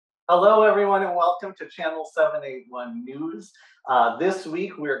Hello, everyone, and welcome to Channel 781 News. This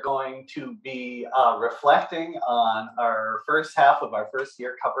week, we're going to be reflecting on our first half of our first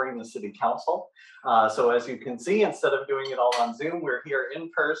year covering the City Council. So as you can see, instead of doing it all on Zoom, we're here in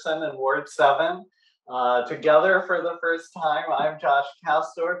person in Ward 7 together for the first time. I'm Josh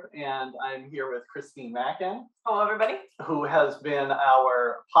Kastorp, and I'm here with Christine Mackin. Hello, everybody. Who has been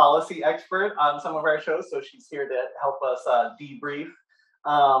our policy expert on some of our shows, so she's here to help us debrief.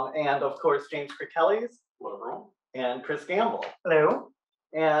 And of course, James Kirkellis. Hello. And Chris Gamble. Hello.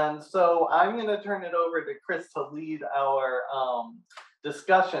 And so I'm going to turn it over to Chris to lead our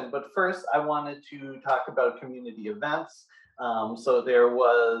discussion. But first, I wanted to talk about community events. So there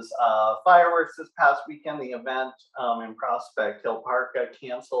was fireworks this past weekend. The event in Prospect Hill Park got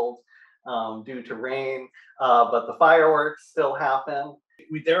canceled due to rain, but the fireworks still happen.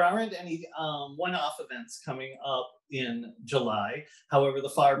 There aren't any one-off events coming up in July. However, the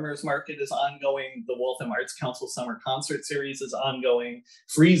Farmers Market is ongoing. The Waltham Arts Council Summer Concert Series is ongoing.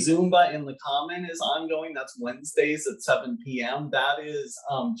 Free Zumba in the Common is ongoing. That's Wednesdays at 7 p.m. That is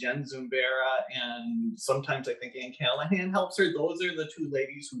Jen Zumbera, and sometimes I think Ann Callahan helps her. Those are the two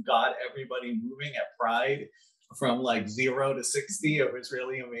ladies who got everybody moving at Pride from like 0 to 60. It was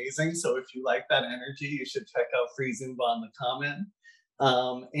really amazing. So if you like that energy, you should check out Free Zumba on the Common.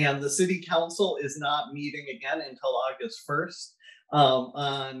 And the City Council is not meeting again until August 1st.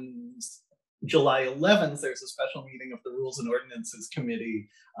 On July 11th, there's a special meeting of the Rules and Ordinances Committee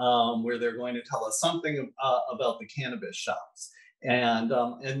where they're going to tell us something about the cannabis shops. And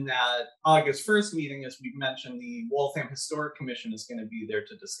in that August 1st meeting, as we mentioned, the Waltham Historic Commission is going to be there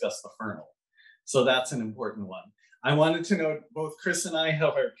to discuss the Fernal. So that's an important one. I wanted to note both Chris and I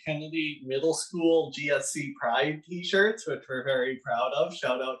have our Kennedy Middle School GSC Pride t-shirts, which we're very proud of.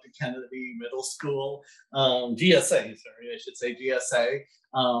 Shout out to Kennedy Middle School, GSA, sorry, I should say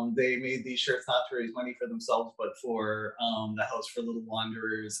GSA. They made these shirts not to raise money for themselves, but for the House for Little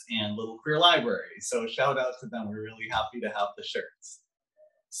Wanderers and Little Queer Library. So shout out to them. We're really happy to have the shirts.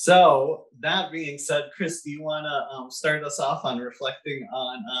 So that being said, Chris, do you want to start us off on reflecting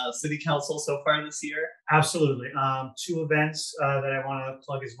on City Council so far this year? Absolutely. Two events that I want to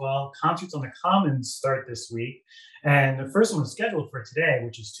plug as well. Concerts on the Commons start this week. And the first one was scheduled for today,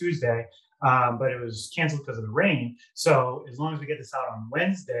 which is Tuesday, but it was canceled because of the rain. So as long as we get this out on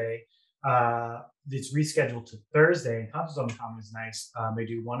Wednesday, it's rescheduled to Thursday. And Concerts on the Common is nice. They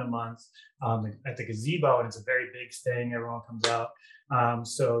do one a month at the gazebo, and it's a very big thing. Everyone comes out.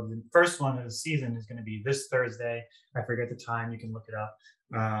 So the first one of the season is going to be this Thursday. I forget the time. You can look it up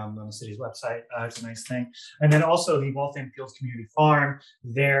on the city's website. It's a nice thing. And then also the Waltham Fields Community Farm,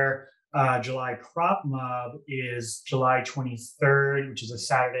 their July crop mob is July 23rd, which is a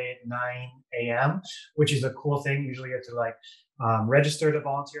Saturday at 9 a.m., which is a cool thing. Usually you have to like register to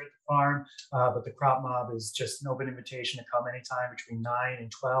volunteer at the farm, but the crop mob is just an open invitation to come anytime between 9 and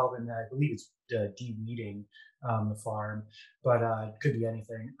 12, and I believe it's de-weeding the farm, but it could be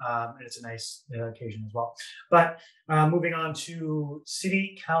anything, and it's a nice occasion as well. But moving on to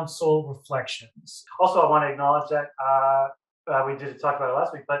City Council reflections. Also, I want to acknowledge that we did talk about it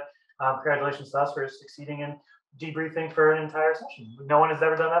last week, but congratulations to us for succeeding in debriefing for an entire session. No one has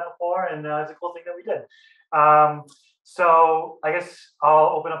ever done that before, and it's a cool thing that we did. So I guess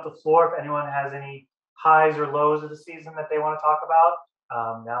I'll open up the floor if anyone has any highs or lows of the season that they want to talk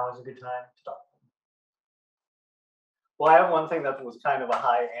about. Now is a good time to talk. Well, I have one thing that was kind of a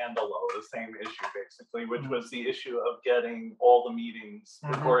high and a low, the same issue basically, which was the issue of getting all the meetings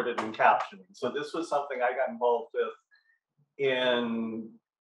recorded and captioning. So this was something I got involved with in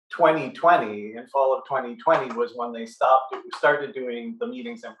 2020, in fall of 2020 was when they started doing the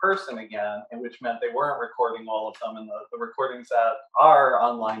meetings in person again, and which meant they weren't recording all of them, and the recordings that are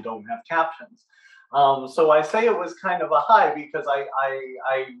online don't have captions. So I say it was kind of a high because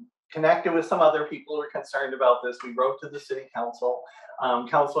I connected with some other people who were concerned about this. We wrote to the City Council.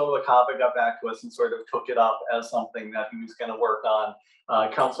 Councilor LaFauci got back to us and sort of took it up as something that he was going to work on.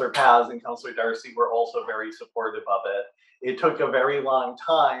 Councilor Paz and Councilor Darcy were also very supportive of it. It took a very long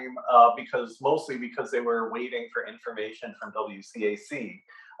time mostly because they were waiting for information from WCAC.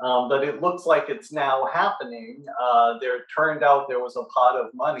 But it looks like it's now happening. There turned out there was a pot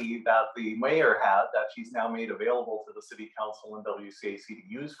of money that the mayor had that she's now made available to the City Council and WCAC to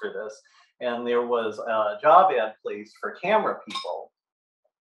use for this. And there was a job ad placed for camera people.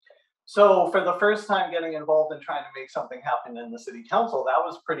 So for the first time getting involved in trying to make something happen in the City Council, that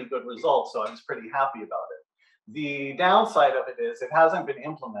was pretty good result. So I was pretty happy about it. The downside of it is it hasn't been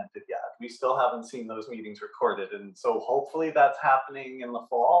implemented yet. We still haven't seen those meetings recorded. And so hopefully that's happening in the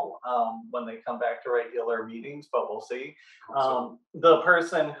fall when they come back to regular meetings, but we'll see. The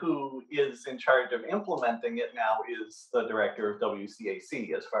person who is in charge of implementing it now is the director of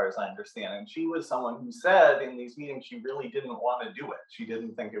WCAC, as far as I understand. And she was someone who said in these meetings she really didn't want to do it. She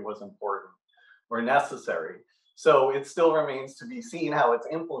didn't think it was important or necessary. So it still remains to be seen how it's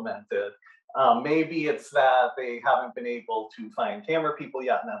implemented. Maybe it's that they haven't been able to find camera people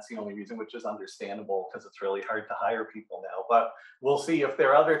yet, and that's the only reason, which is understandable because it's really hard to hire people now. But we'll see if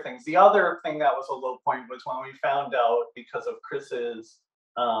there are other things. The other thing that was a low point was when we found out, because of Chris's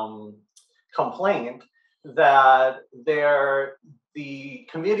complaint, that the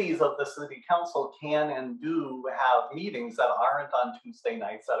committees of the city council can and do have meetings that aren't on Tuesday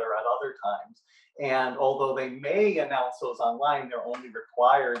nights, that are at other times. And although they may announce those online, they're only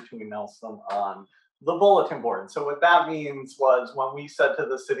required to announce them on the bulletin board. So what that means was when we said to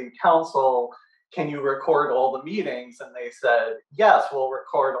the city council, can you record all the meetings? And they said, yes, we'll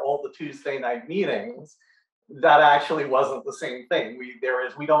record all the Tuesday night meetings. That actually wasn't the same thing. We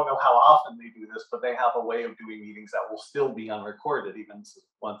don't know how often they do this, but they have a way of doing meetings that will still be unrecorded even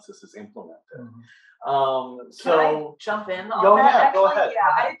once this is implemented. Can I jump in on that? Yeah, Actually, go ahead. Yeah,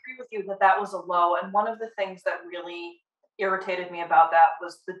 I agree with you that was a low. And one of the things that really irritated me about that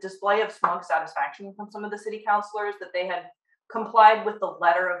was the display of smug satisfaction from some of the city councilors that they had complied with the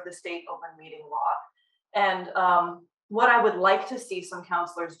letter of the state open meeting law. And what I would like to see some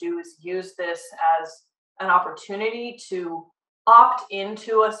councilors do is use this as an opportunity to opt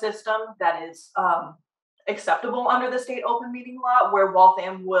into a system that is acceptable under the state open meeting law, where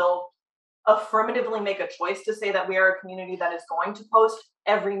Waltham will affirmatively make a choice to say that we are a community that is going to post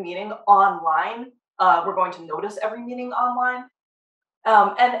every meeting online. We're going to notice every meeting online.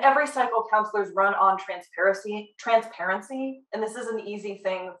 And every cycle councilors run on transparency. And this is an easy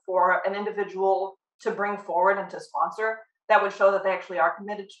thing for an individual to bring forward and to sponsor. That would show that they actually are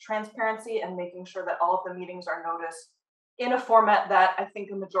committed to transparency and making sure that all of the meetings are noticed in a format that I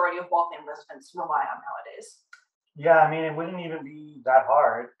think a majority of Waltham residents rely on nowadays. Yeah, I mean, it wouldn't even be that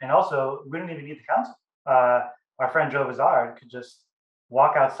hard. And also, we wouldn't even need the council. Our friend Joe Vizard could just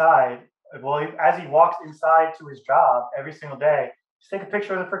walk outside. Well, as he walks inside to his job every single day, just take a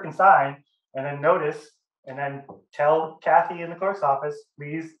picture of the freaking sign and then notice, and then tell Kathy in the clerk's office,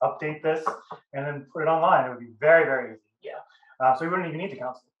 please update this, and then put it online. It would be very, very easy. Yeah. So we wouldn't even need the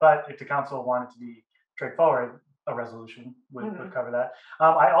council. But if the council wanted to be straightforward, a resolution would cover that.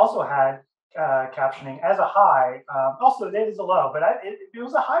 I also had captioning as a high. Also, it is a low, but it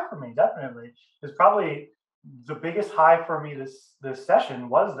was a high for me, definitely. It was probably the biggest high for me this session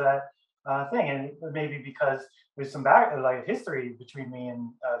was that thing, and maybe because there's some history between me and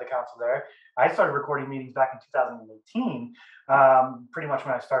the council there. I started recording meetings back in 2018, pretty much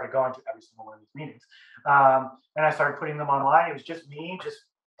when I started going to every single one of these meetings, and I started putting them online. It was just me, just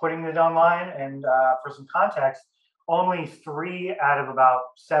putting it online, and for some context, only 3 out of about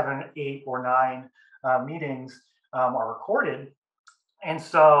 7, 8, or 9 meetings are recorded. And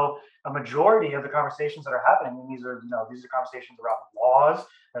so a majority of the conversations that are happening, and these are conversations around laws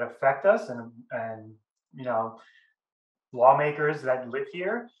that affect us and lawmakers that live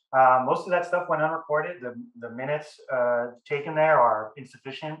here. Most of that stuff went unrecorded. The minutes taken there are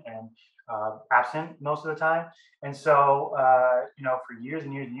insufficient and absent most of the time. And so, for years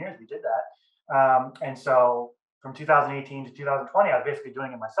and years and years, we did that. And so from 2018 to 2020, I was basically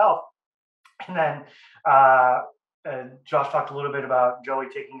doing it myself. And then Josh talked a little bit about Joey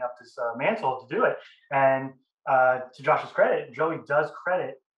taking up this mantle to do it. And to Josh's credit, Joey does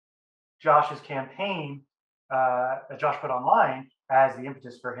credit Josh's campaign that Josh put online as the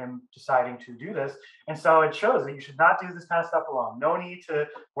impetus for him deciding to do this. And so it shows that you should not do this kind of stuff alone. No need to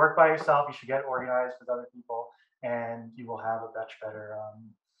work by yourself. You should get organized with other people, and you will have a much better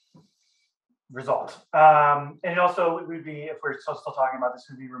result. And also, it would be, if we're still talking about this,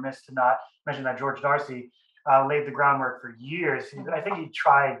 we'd be remiss to not mention that George Darcy laid the groundwork for years. I think he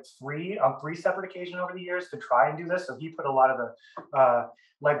tried on three separate occasions over the years to try and do this. So he put a lot of the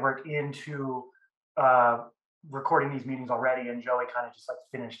legwork into recording these meetings already, and Joey kind of just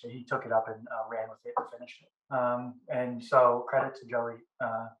finished it. He took it up and ran with it and finished it. And so credit to Joey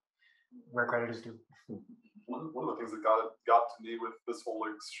where credit is due. One of the things that got to me with this whole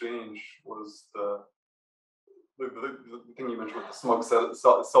exchange was the thing you mentioned with the smug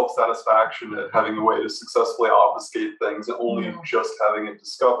self-satisfaction at having a way to successfully obfuscate things and only just having it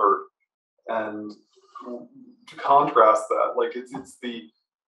discovered. And to contrast that, it's the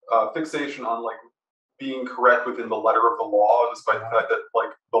fixation on being correct within the letter of the law, despite the fact that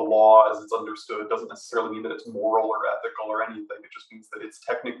the law law as it's understood doesn't necessarily mean that it's moral or ethical or anything. It just means that it's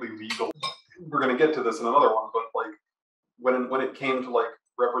technically legal. We're going to get to this in another one, but like when it came to like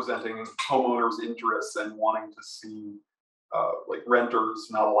representing homeowners' interests and wanting to see like renters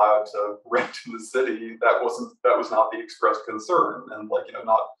not allowed to rent in the city, that was not the expressed concern. And like, you know,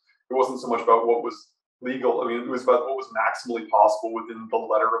 it wasn't so much about what was legal. I mean, it was about what was maximally possible within the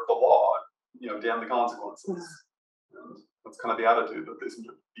letter of the law. You know, damn the consequences. And that's kind of the attitude that they seem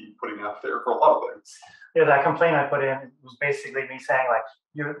to be putting out there for a lot of things. Yeah, that complaint I put in was basically me saying like,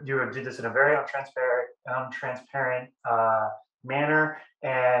 you did this in a very untransparent manner,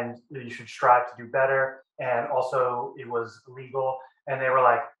 and you should strive to do better. And also, it was illegal. And they were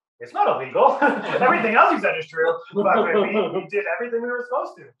like, it's not illegal. Everything else you said is true. But we did everything we were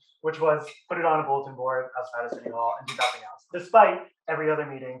supposed to, which was put it on a bulletin board outside of City Hall and do nothing else, despite every other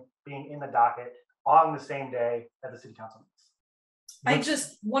meeting being in the docket on the same day that the city council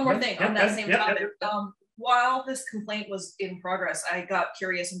meets. One more thing on that same topic. While this complaint was in progress, I got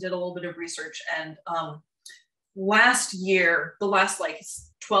curious and did a little bit of research, and last year, the last like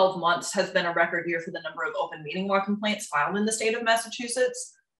 12 months has been a record year for the number of open meeting law complaints filed in the state of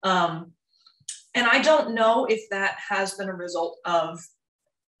Massachusetts. And I don't know if that has been a result of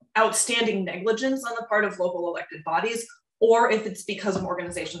outstanding negligence on the part of local elected bodies, or if it's because of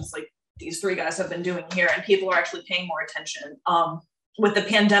organizations like these three guys have been doing here and people are actually paying more attention. With the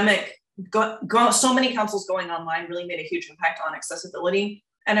pandemic, so many councils going online really made a huge impact on accessibility.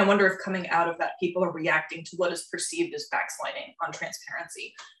 And I wonder if coming out of that, people are reacting to what is perceived as backsliding on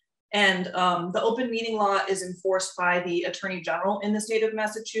transparency. And the open meeting law is enforced by the Attorney General in the state of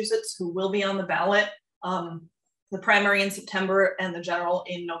Massachusetts, who will be on the ballot, the primary in September and the general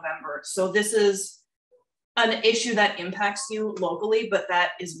in November. So this is an issue that impacts you locally, but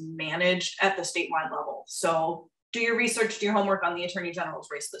that is managed at the statewide level. So do your research, do your homework on the Attorney General's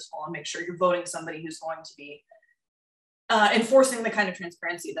race this fall, and make sure you're voting somebody who's going to be enforcing the kind of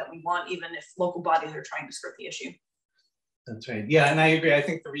transparency that we want, even if local bodies are trying to skirt the issue. That's right. Yeah, and I agree. I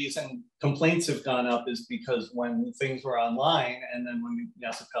think the reason complaints have gone up is because when things were online and then when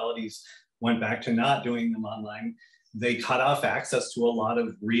municipalities went back to not doing them online, they cut off access to a lot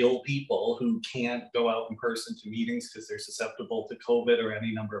of real people who can't go out in person to meetings because they're susceptible to COVID or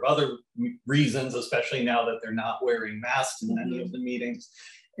any number of other reasons, especially now that they're not wearing masks in any of the meetings.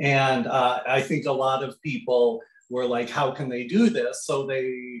 And I think a lot of people were like, how can they do this? So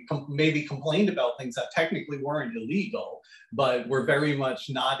they maybe complained about things that technically weren't illegal, but were very much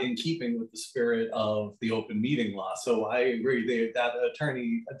not in keeping with the spirit of the open meeting law. So I agree that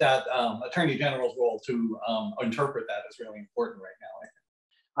Attorney General's role to interpret that is really important right now,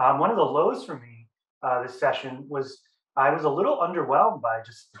 I think. One of the lows for me this session was I was a little underwhelmed by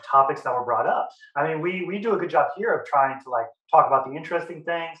just the topics that were brought up. I mean, we do a good job here of trying to like talk about the interesting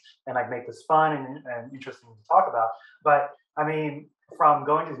things and like make this fun and interesting to talk about. But I mean, from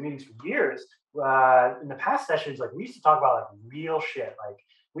going to these meetings for years, in the past sessions, like we used to talk about like real shit. Like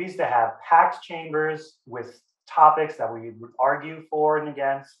we used to have packed chambers with topics that we would argue for and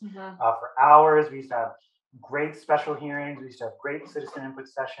against for hours. We used to have great special hearings. We used to have great citizen input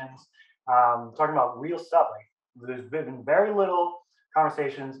sessions, talking about real stuff. Like there's been very little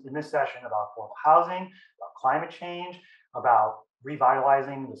conversations in this session about affordable housing, about climate change, about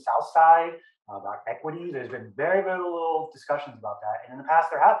revitalizing the South Side, about equity. There's been very, very little discussions about that. And in the past,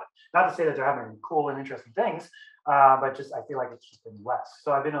 there have been. Not to say that there haven't been cool and interesting things, but just I feel like it's just been less.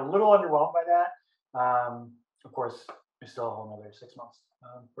 So I've been a little underwhelmed by that. Of course, there's still another 6 months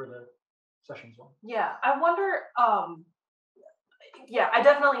for the sessions one. Yeah, I wonder, yeah, I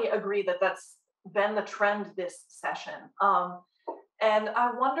definitely agree that that's been the trend this session. And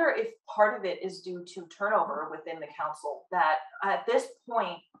I wonder if part of it is due to turnover within the council, that at this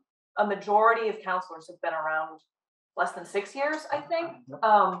point, a majority of councilors have been around less than 6 years, I think.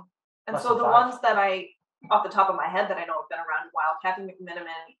 And so the ones that I, off the top of my head, that I know have been around a while, Kathy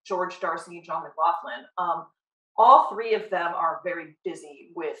McMenemin, George Darcy, John McLaughlin, all three of them are very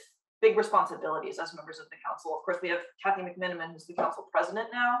busy with big responsibilities as members of the council. Of course, we have Kathy McMenemin, who's the council president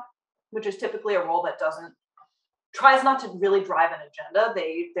now, which is typically a role that tries not to really drive an agenda.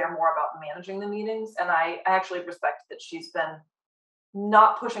 They're more about managing the meetings. And I actually respect that she's been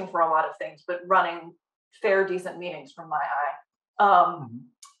not pushing for a lot of things, but running fair, decent meetings from my eye.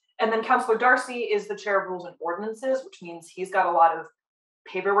 And then Councilor Darcy is the chair of rules and ordinances, which means he's got a lot of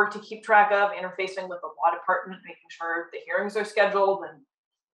paperwork to keep track of, interfacing with the law department, making sure the hearings are scheduled and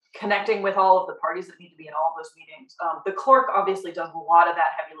connecting with all of the parties that need to be in all of those meetings. The clerk obviously does a lot of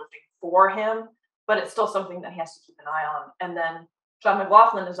that heavy lifting for him, but it's still something that he has to keep an eye on. And then John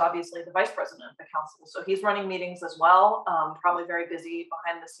McLaughlin is obviously the vice president of the council, so he's running meetings as well, probably very busy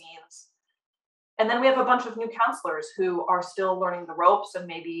behind the scenes. And then we have a bunch of new councilors who are still learning the ropes and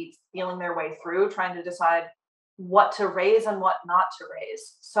maybe feeling their way through, trying to decide what to raise and what not to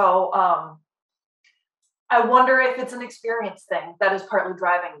raise. So I wonder if it's an experience thing that is partly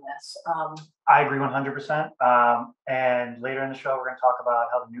driving this. I agree 100%. And later in the show, we're going to talk about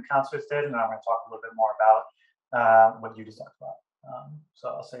how the new councilors did, and then I'm going to talk a little bit more about what you just talked about. So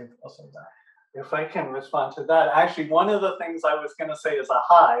I'll save that. If I can respond to that, actually, one of the things I was going to say as a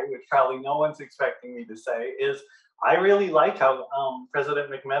high, which probably no one's expecting me to say, is I really like how President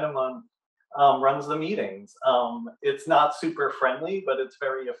McMenemin runs the meetings. It's not super friendly, but it's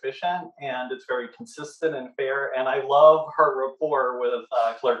very efficient and it's very consistent and fair. And I love her rapport with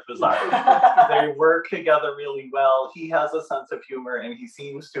Clerk Vizard. They work together really well. He has a sense of humor, and he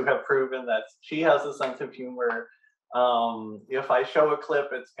seems to have proven that she has a sense of humor. If I show a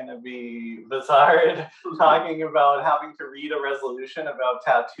clip, it's going to be Vizard talking about having to read a resolution about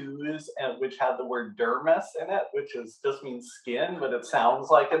tattoos, and which had the word dermis in it, which just means skin, but it sounds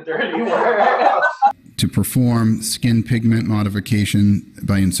like a dirty word. To perform skin pigment modification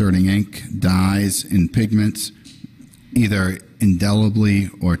by inserting ink, dyes, and pigments, either indelibly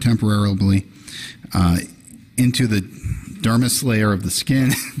or temporarily, into the dermis layer of the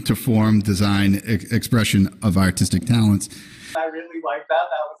skin to form design expression of artistic talents. I really like that.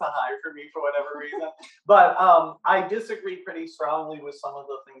 That was a high for me for whatever reason. But I disagree pretty strongly with some of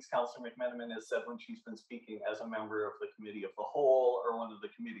the things Councilor McMenemin has said when she's been speaking as a member of the committee of the whole or one of the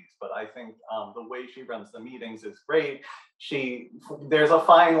committees. But I think the way she runs the meetings is great. There's a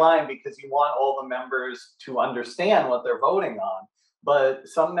fine line because you want all the members to understand what they're voting on. But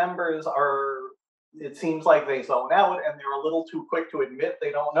some members it seems like they zone out and they're a little too quick to admit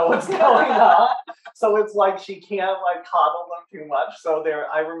they don't know what's going on. So it's like she can't like coddle them too much. So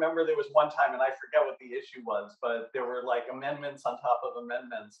I remember there was one time, and I forget what the issue was, but there were like amendments on top of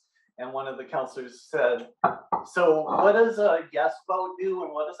amendments. And one of the councilors said, so what does a yes vote do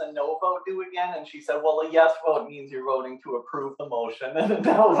and what does a no vote do again? And she said, well, a yes vote means you're voting to approve the motion, and a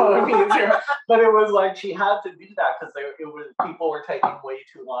no vote means but it was like she had to do that because people were taking way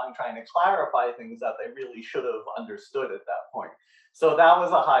too long trying to clarify things that they really should have understood at that point. So that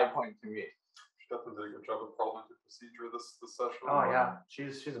was a high point to me. She definitely did a good job of parliamentary procedure this session. Oh yeah,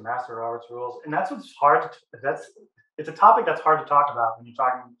 she's a master of Robert's rules, and that's what's hard. It's a topic that's hard to talk about when you're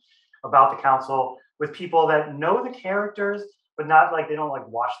talking about the council with people that know the characters, but not like they don't like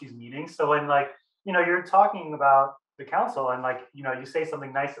watch these meetings. So when you're talking about the council and you say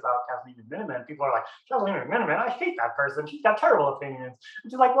something nice about Kathleen McMenemin, people are like, Kathleen McMenemin, I hate that person. She's got terrible opinions.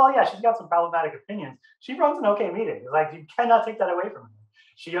 And she's like, well, yeah, she's got some problematic opinions. She runs an okay meeting. Like, you cannot take that away from her.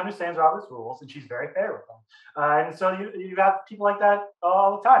 She understands Robert's rules and she's very fair with them. And so you have people like that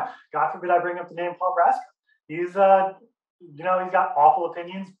all the time. God forbid I bring up the name Paul Braska. He's he's got awful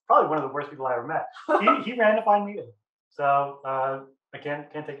opinions. Probably one of the worst people I ever met. He ran to find me. So I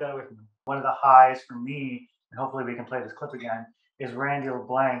can't take that away from him. One of the highs for me, and hopefully we can play this clip again, is Randy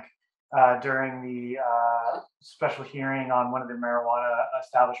LeBlanc during the special hearing on one of the marijuana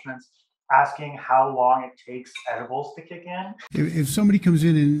establishments, asking how long it takes edibles to kick in. If somebody comes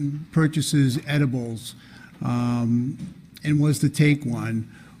in and purchases edibles and was to take one,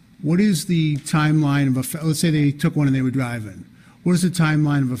 what is the timeline of let's say they took one and they were driving. What is the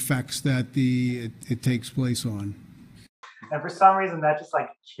timeline of effects that it takes place on? And for some reason that just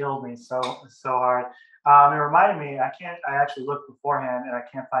like killed me so hard. It reminded me, I actually looked beforehand and I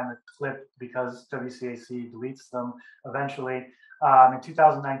can't find the clip because WCAC deletes them eventually. In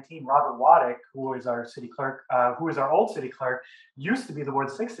 2019, Robert Waddick, who is our city clerk, who is our old city clerk, used to be the Ward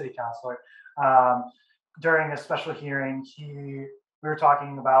 6 city councilor. During a special hearing, we were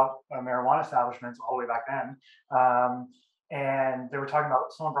talking about marijuana establishments all the way back then. And they were talking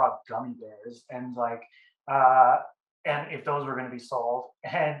about someone brought gummy bears and and if those were going to be sold.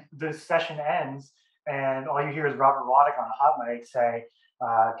 And the session ends and all you hear is Robert Waddick on a hot mic say,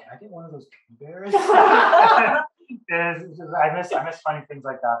 can I get one of those gummy bears? I miss funny things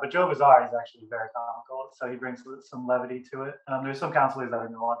like that. But Joe Vizard is actually very comical, so he brings some levity to it. There's some councilors that are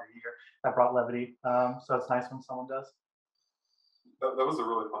no longer here that brought levity, so it's nice when someone does. That was a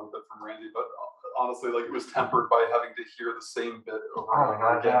really fun bit from Randy, but honestly, it was tempered by having to hear the same bit over and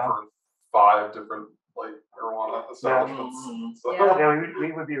over again from 5 different marijuana establishments. Yeah. So.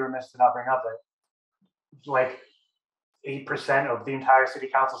 We would be remiss to not bring up that 8% of the entire city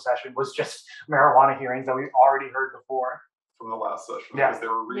council session was just marijuana hearings that we already heard before from the last session because they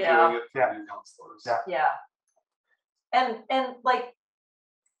were redoing it for new councilors. Yeah. And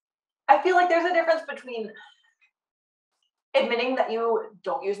I feel like there's a difference between admitting that you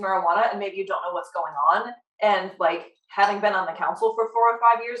don't use marijuana and maybe you don't know what's going on, and like having been on the council for 4 or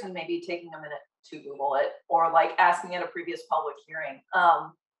 5 years and maybe taking a minute to Google it, or like asking at a previous public hearing.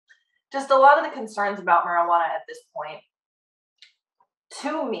 Just a lot of the concerns about marijuana at this point,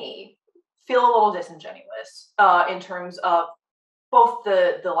 to me, feel a little disingenuous in terms of both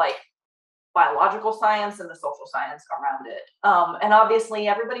the like biological science and the social science around it. And obviously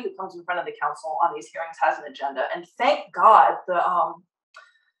everybody who comes in front of the council on these hearings has an agenda, and thank God the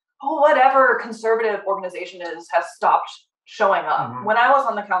whatever conservative organization is has stopped showing up. Mm-hmm. When I was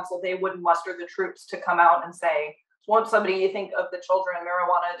on the council, they would muster the troops to come out and say, won't somebody think of the children,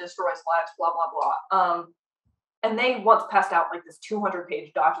 marijuana destroys lives, blah, blah, blah. And they once passed out like this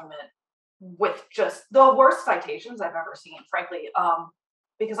 200-page document with just the worst citations I've ever seen, frankly.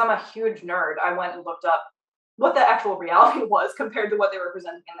 Because I'm a huge nerd, I went and looked up what the actual reality was compared to what they were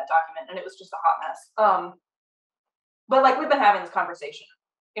presenting in that document, and it was just a hot mess. But like, we've been having this conversation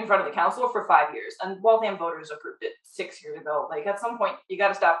in front of the council for 5 years, and Waltham voters approved it 6 years ago. Like, at some point, you got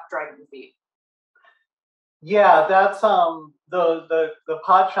to stop dragging your feet. Yeah, that's the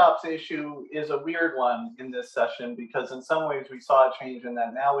pot shops issue is a weird one in this session, because in some ways we saw a change in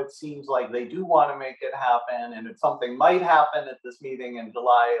that. Now it seems like they do want to make it happen, and if something might happen at this meeting in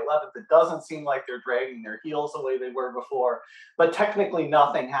July 11th, it doesn't seem like they're dragging their heels the way they were before. But technically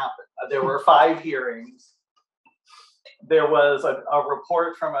nothing happened. There were 5 hearings. There was a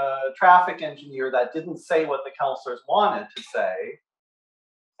report from a traffic engineer that didn't say what the councilors wanted to say.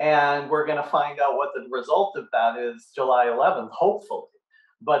 And we're going to find out what the result of that is July 11th, hopefully.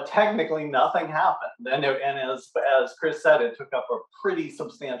 But technically nothing happened. And as Chris said, it took up a pretty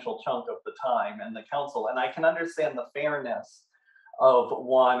substantial chunk of the time in the council. And I can understand the fairness of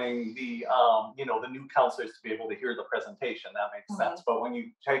wanting the the new councilors to be able to hear the presentation. That makes sense. But when you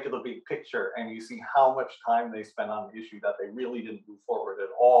take the big picture and you see how much time they spent on the issue that they really didn't move forward at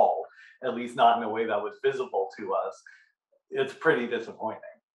all, at least not in a way that was visible to us, it's pretty disappointing.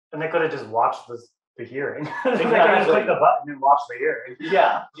 And they could have just watched the hearing. They Exactly. could have just clicked the button and watched the hearing.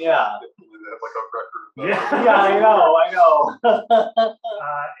 Yeah. They have like a record. Yeah. I know.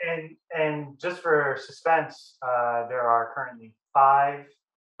 And just for suspense, there are currently 5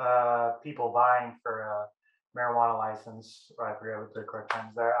 people vying for a marijuana license. I forget what the correct term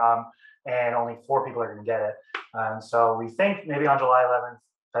is there. And only 4 people are going to get it. So we think maybe on July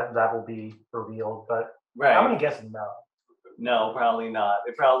 11th that will be revealed. But I'm going to guess no. No, probably not.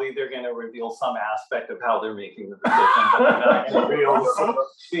 They're going to reveal some aspect of how they're making the decision, but they're not going to reveal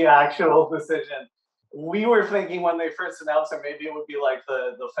the actual decision. We were thinking when they first announced it, maybe it would be like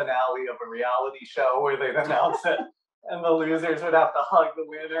the finale of a reality show where they'd announce it and the losers would have to hug the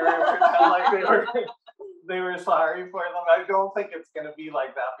winner and pretend like they were sorry for them. I don't think it's going to be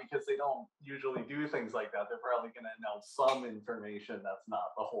like that, because they don't usually do things like that. They're probably going to announce some information that's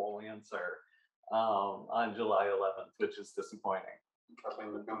not the whole answer on July 11th, which is disappointing. Kathleen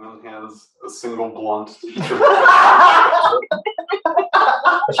McMenemin has a single blunt.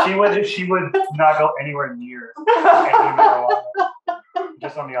 She would not go anywhere near any marijuana,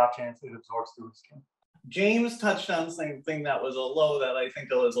 just on the off chance it absorbs through the skin. James touched on something that was a low that I think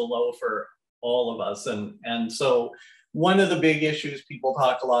was a low for all of us, and so one of the big issues people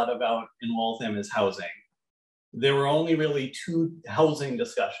talk a lot about in Waltham is housing. There were only really 2 housing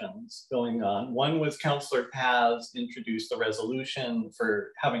discussions going on. One was Councilor Paz introduced a resolution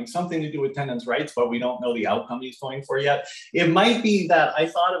for having something to do with tenants' rights, but we don't know the outcome he's going for yet. It might be that I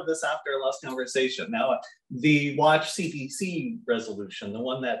thought of this after our last conversation. Now, the Watch CDC resolution, the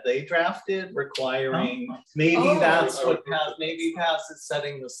one that they drafted requiring, maybe that's what Paz, maybe Paz is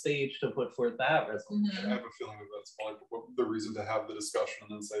setting the stage to put forth that resolution. I have a feeling that that's probably the reason to have the discussion,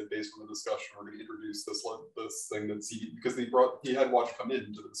 and then say, based on the discussion, we're going to introduce this thing that's because he had Watch come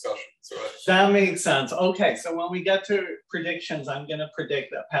into the discussion. So that makes sense. Okay, so when we get to predictions, I'm going to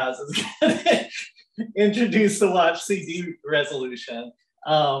predict that Paz is going to introduce the Watch CD resolution.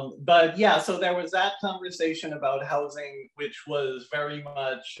 But yeah, so there was that conversation about housing, which was very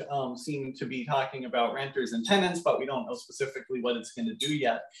much seemed to be talking about renters and tenants, but we don't know specifically what it's going to do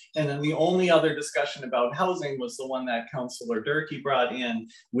yet. And then the only other discussion about housing was the one that Councilor Durkee brought in,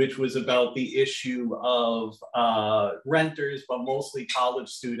 which was about the issue of renters, but mostly college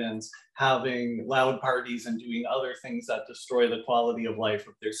students, having loud parties and doing other things that destroy the quality of life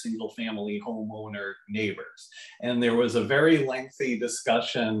of their single family homeowner neighbors. And there was a very lengthy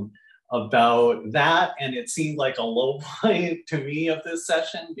discussion about that. And it seemed like a low point to me of this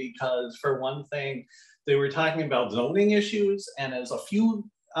session, because for one thing, they were talking about zoning issues. And as a few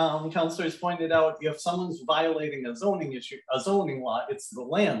councilors pointed out, if someone's violating a zoning law, it's the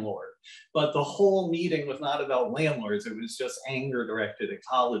landlord. But the whole meeting was not about landlords. It was just anger directed at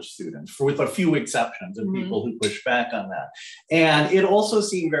college students, with a few exceptions and people who pushed back on that. And it also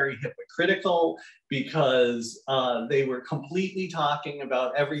seemed very hypocritical because they were completely talking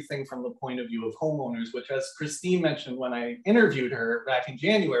about everything from the point of view of homeowners, which, as Christine mentioned when I interviewed her back in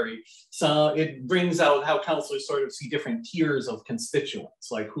January, so it brings out how councilors sort of see different tiers of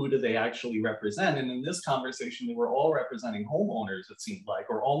constituents, like who do they actually represent? And in this conversation, they were all representing homeowners, it seemed like,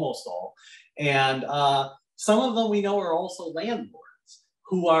 or almost all. And some of them we know are also landlords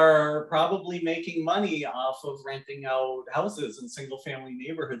who are probably making money off of renting out houses in single family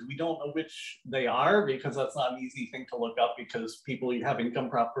neighborhoods. We don't know which they are because that's not an easy thing to look up, because people who have income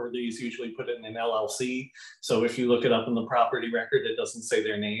properties usually put it in an LLC. So if you look it up in the property record, it doesn't say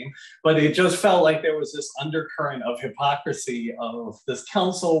their name. But it just felt like there was this undercurrent of hypocrisy of this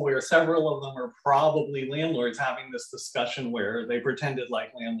council where several of them are probably landlords having this discussion where they pretended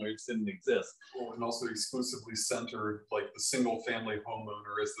like landlords didn't exist. Well, and also exclusively centered like the single family homeowner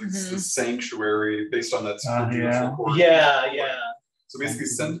as the sanctuary based on that super beautiful report. Yeah. So basically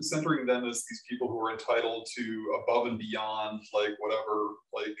centering them as these people who are entitled to above and beyond, like whatever,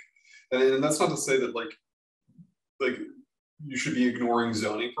 like, and that's not to say that like you should be ignoring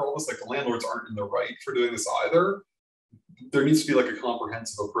zoning for all this. Like the landlords aren't in the right for doing this either. There needs to be like a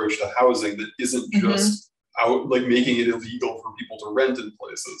comprehensive approach to housing that isn't just out like making it illegal for people to rent in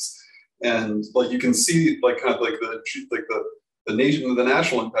places. And like you can see like kind of like the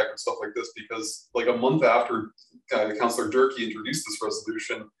national impact of stuff like this, because like a month after Councilor Durkee introduced this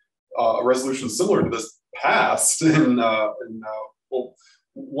resolution, a resolution similar to this passed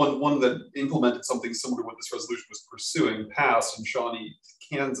one that implemented something similar to what this resolution was pursuing passed in Shawnee,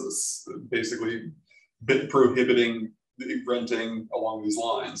 Kansas, basically prohibiting renting along these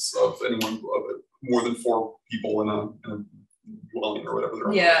lines of anyone of more than 4 people in a dwelling or whatever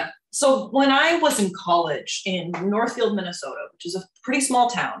they're Yeah. So when I was in college in Northfield, Minnesota, which is a pretty small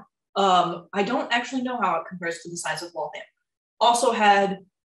town, I don't actually know how it compares to the size of Waltham. Also had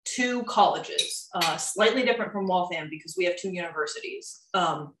 2 colleges, slightly different from Waltham because we have 2 universities.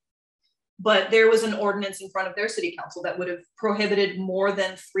 But there was an ordinance in front of their city council that would have prohibited more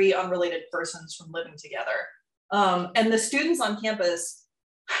than 3 unrelated persons from living together. And the students on campus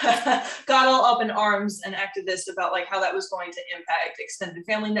got all up in arms and activist about like how that was going to impact extended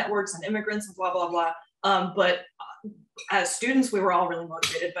family networks and immigrants and blah, blah, blah. But as students, we were all really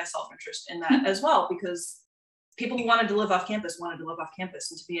motivated by self-interest in that as well, because people who wanted to live off campus wanted to live off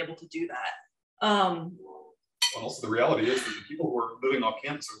campus, and to be able to do that. And also the reality is that the people who are living off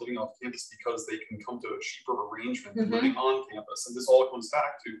campus are living off campus because they can come to a cheaper arrangement than living on campus. And this all comes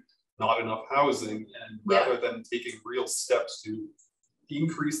back to not enough housing, and rather than taking real steps to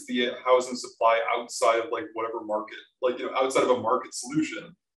increase the housing supply outside of like whatever market, like, you know, outside of a market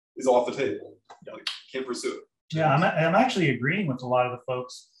solution is off the table. Like, can't pursue it. Yeah, I'm actually agreeing with a lot of the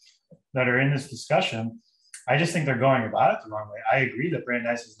folks that are in this discussion. I just think they're going about it the wrong way. I agree that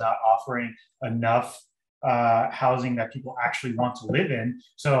Brandeis is not offering enough housing that people actually want to live in.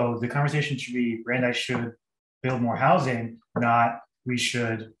 So the conversation should be Brandeis should build more housing, not we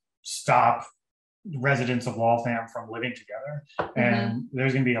should stop residents of Waltham from living together. And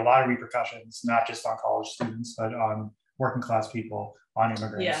there's going to be a lot of repercussions, not just on college students, but on working class people, on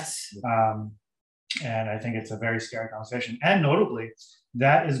immigrants. Yes. And I think it's a very scary conversation. And notably,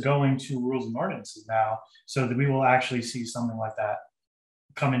 that is going to rules and ordinances now, so that we will actually see something like that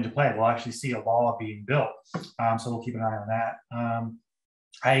come into play. We'll actually see a law being built. So we'll keep an eye on that.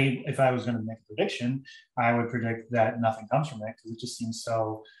 If I was going to make a prediction, I would predict that nothing comes from it, because it just seems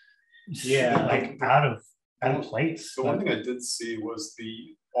so like out of place. The one thing I did see was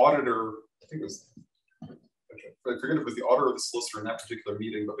the auditor, I think it was, I forget if it was the auditor or the solicitor in that particular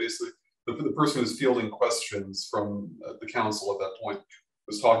meeting, but basically the person who was fielding questions from the council at that point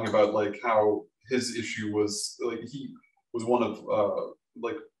was talking about like how his issue was like he was one of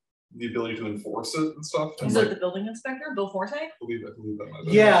like the ability to enforce it and stuff. Is it the building inspector, Bill Forte? I believe that might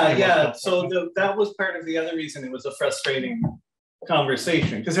be. Yeah. So that was part of the other reason it was a frustrating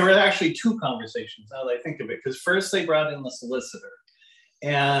conversation, because there were actually 2 conversations now that I think of it. Because first they brought in the solicitor,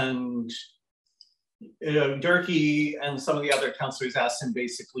 and Durkee and some of the other councilors asked him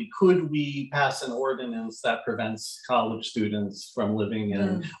basically, could we pass an ordinance that prevents college students from living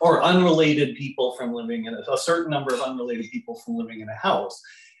in, or unrelated people from living in, a certain number of unrelated people from living in a house?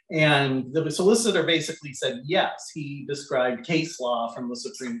 And the solicitor basically said, yes, he described case law from the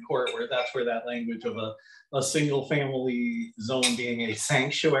Supreme Court, where that's where that language of a single family zone being a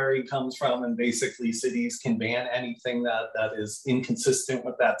sanctuary comes from. And basically cities can ban anything that is inconsistent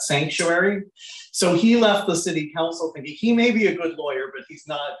with that sanctuary. So he left the city council thinking he may be a good lawyer, but he's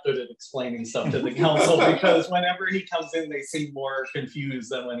not good at explaining stuff to the council, because whenever he comes in, they seem more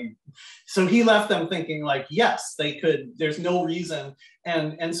confused than when he, so he left them thinking like, yes, they could, there's no reason.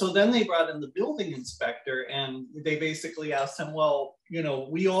 And so then they brought in the building inspector, and they basically asked him, well, you know,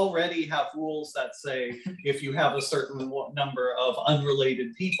 we already have rules that say if you have a certain number of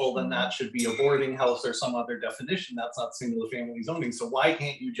unrelated people, then that should be a boarding house or some other definition. That's not single family zoning. So why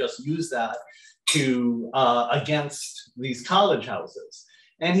can't you just use that to against these college houses?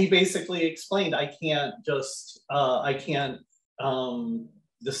 And he basically explained, I can't just,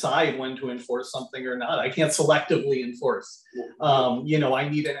 decide when to enforce something or not. I can't selectively enforce. You know, I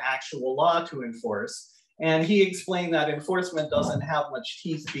need an actual law to enforce. And he explained that enforcement doesn't have much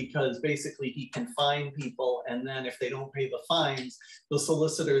teeth, because basically he can fine people, and then if they don't pay the fines, the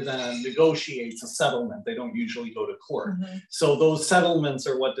solicitor then negotiates a settlement. They don't usually go to court. So those settlements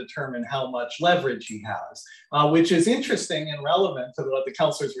are what determine how much leverage he has, which is interesting and relevant to what the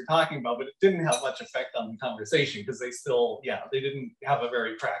councilors were talking about, but it didn't have much effect on the conversation, because they still, they didn't have a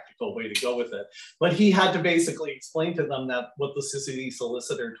very practical way to go with it. But he had to basically explain to them that what the city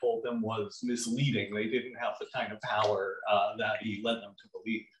solicitor told them was misleading. They didn't have the kind of power that he led them to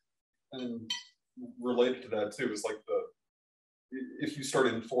believe. And related to that too is like if you start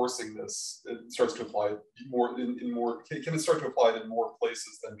enforcing this, it starts to apply more in more. Can it start to apply in more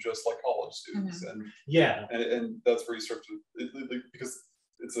places than just like college students? And and that's where you start to, because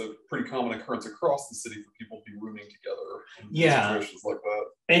it's a pretty common occurrence across the city for people to be rooming together in situations like that.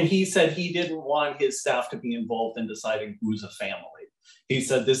 And he said he didn't want his staff to be involved in deciding who's a family. He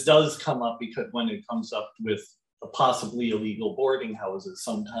said this does come up because when it comes up with possibly illegal boarding houses,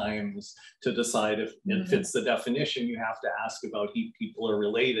 sometimes to decide if it fits the definition, you have to ask about if people are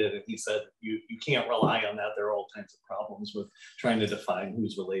related. And he said you can't rely on that. There are all kinds of problems with trying to define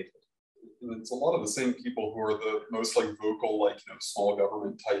who's related. And it's a lot of the same people who are the most like vocal, like, you know, small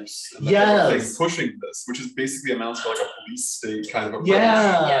government types and that thing pushing this, which is basically amounts to like a police state kind of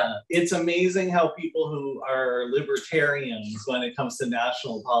approach. It's amazing how people who are libertarians when it comes to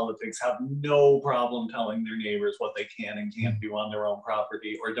national politics have no problem telling their neighbors what they can and can't do on their own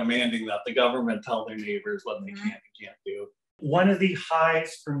property, or demanding that the government tell their neighbors what they can and can't do. One of the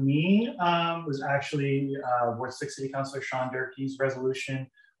highs for me was actually Ward 6 City Councilor Sean Durkee's resolution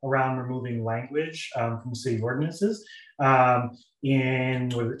around removing language from city ordinances.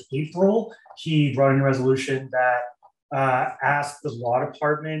 In April, he brought in a resolution that asked the law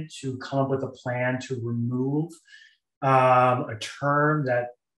department to come up with a plan to remove a term that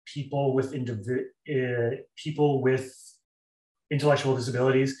people with intellectual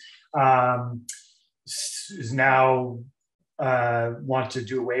disabilities is now want to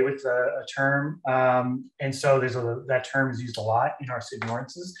do away with a term. And so that term is used a lot in our city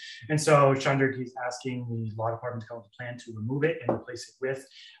ordinances. And so Sean Durkee is asking the law department to come up with a plan to remove it and replace it with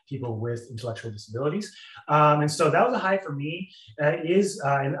people with intellectual disabilities. And so that was a high for me. It is,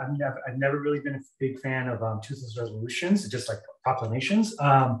 and I mean, I've never really been a big fan of toothless resolutions, just like proclamations.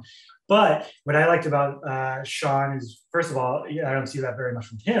 But what I liked about Sean is, first of all, I don't see that very much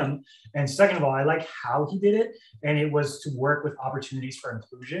from him. And second of all, I like how he did it. And it was to work with opportunities for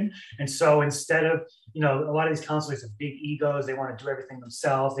inclusion. And so instead of, you know, a lot of these councilors have big egos, they want to do everything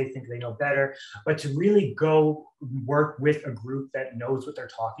themselves, they think they know better, but to really go work with a group that knows what they're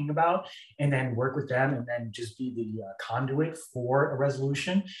talking about and then work with them and then just be the conduit for a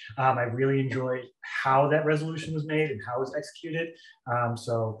resolution. I really enjoyed how that resolution was made and how it was executed.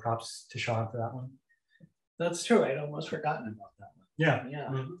 So props to Sean for that one. That's true. I'd almost forgotten about that one. Yeah.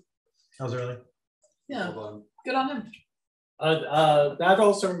 That was early. Yeah. Good on him. That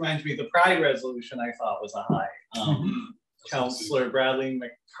also reminds me, the Pride resolution I thought was a high. Councilor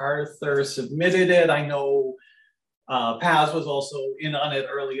Bradley-MacArthur submitted it. I know Paz was also in on it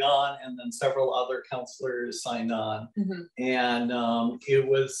early on, and then several other councilors signed on. And it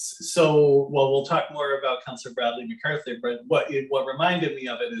was so, well, we'll talk more about Councilor Bradley-MacArthur, but what reminded me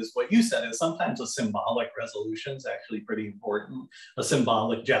of it is what you said, is sometimes a symbolic resolution is actually pretty important. A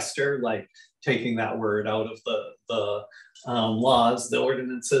symbolic gesture, like taking that word out of the laws, the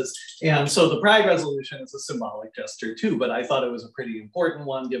ordinances. And so the Pride resolution is a symbolic gesture too, but I thought it was a pretty important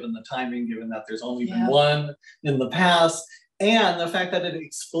one given the timing, given that there's only been one in the past, and the fact that it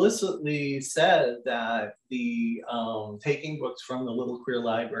explicitly said that the taking books from the Little Queer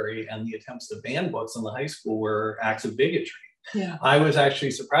Library and the attempts to ban books in the high school were acts of bigotry. Yeah. I was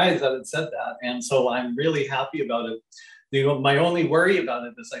actually surprised that it said that. And so I'm really happy about it. My only worry about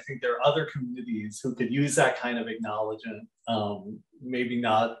it is I think there are other communities who could use that kind of acknowledgement, maybe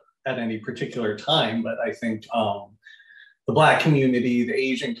not at any particular time, but I think the Black community, the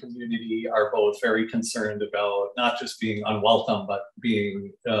Asian community are both very concerned about not just being unwelcome, but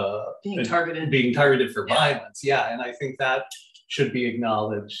being targeted for violence. Yeah, and I think that should be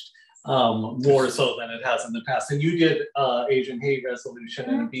acknowledged more so than it has in the past. And you did Asian hate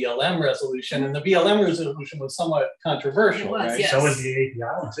resolution and a BLM resolution, and the BLM resolution was somewhat controversial, right? Yes. So was the API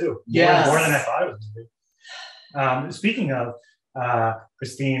one too. Yes. More than I thought it was going to be. Speaking of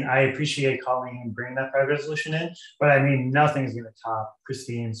Christine, I appreciate calling and bringing that pride resolution in, but I mean, nothing is going to top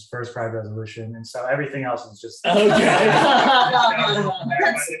Christine's first pride resolution, and so everything else is just okay.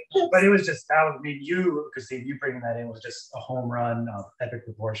 But it was just that was, I mean, you, Christine, you bringing that in was just a home run of epic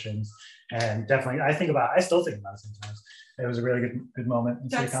proportions, and definitely, I still think about it sometimes. It was a really good moment in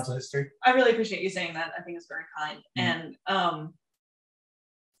city council history. I really appreciate you saying that. I think it's very kind. And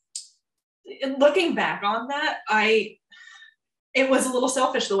looking back on that, it was a little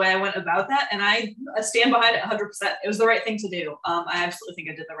selfish the way I went about that, and I stand behind it 100%. It was the right thing to do. I absolutely think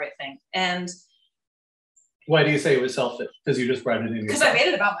I did the right thing. And why do you say it was selfish? Because you just brought it in. Because I made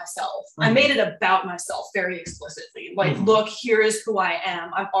it about myself. I made it about myself very explicitly. Like, look, here is who I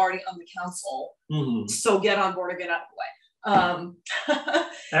am. I'm already on the council, so get on board or get out of the way.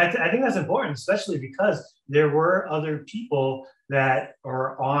 I think that's important, especially because there were other people that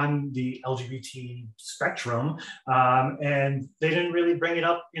are on the LGBT spectrum, and they didn't really bring it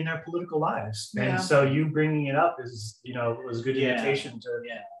up in their political lives. And so you bringing it up is, was a good invitation to,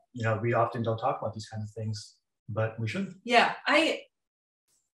 we often don't talk about these kind of things, but we should. Yeah, I've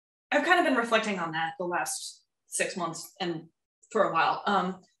kind of been reflecting on that the last 6 months and for a while.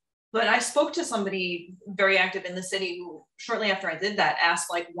 But I spoke to somebody very active in the city who, shortly after I did that,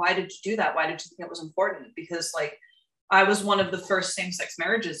 asked, like, why did you do that? Why did you think it was important? Because, like, I was one of the first same-sex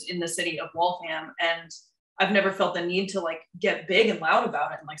marriages in the city of Waltham, and I've never felt the need to, like, get big and loud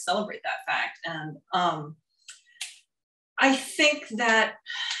about it and, like, celebrate that fact. And I think that,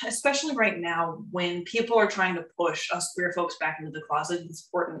 especially right now, when people are trying to push us queer folks back into the closet, it's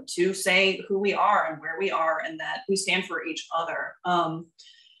important to say who we are and where we are and that we stand for each other.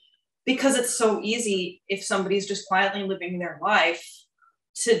 Because it's so easy, if somebody's just quietly living their life,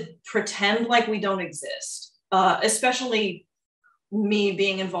 to pretend like we don't exist. Especially me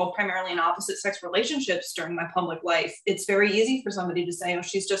being involved primarily in opposite sex relationships during my public life. It's very easy for somebody to say, oh,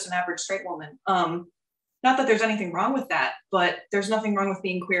 she's just an average straight woman. Not that there's anything wrong with that, but there's nothing wrong with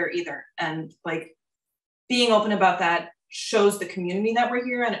being queer either. And, like, being open about that shows the community that we're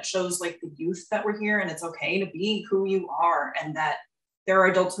here, and it shows, like, the youth that we're here, and it's okay to be who you are, and that there are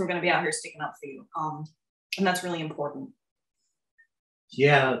adults who are going to be out here sticking up for you. And that's really important.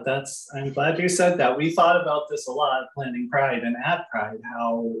 Yeah, I'm glad you said that. We thought about this a lot planning Pride, and at Pride,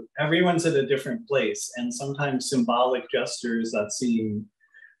 how everyone's at a different place, and sometimes symbolic gestures that seem,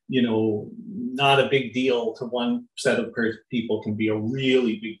 not a big deal to one set of people can be a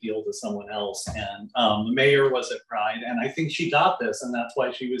really big deal to someone else. And the mayor was at Pride, and I think she got this, and that's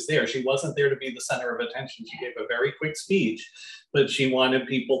why she was there. She wasn't there to be the center of attention. She gave a very quick speech, but she wanted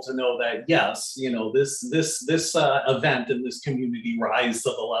people to know that, yes, this event in this community rise to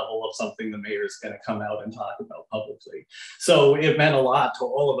the level of something the mayor is going to come out and talk about publicly. So it meant a lot to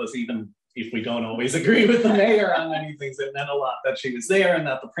all of us, even if we don't always agree with the mayor on many things. It meant a lot that she was there and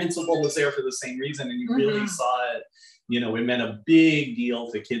that the principal was there for the same reason. And you really saw it, it meant a big deal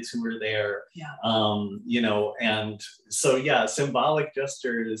to kids who were there. And so, yeah, symbolic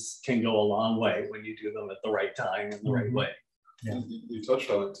gestures can go a long way when you do them at the right time and the right way. Yeah. You touched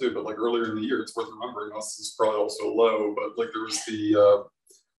on it too, but like earlier in the year, it's worth remembering, this is probably also low, but like there was the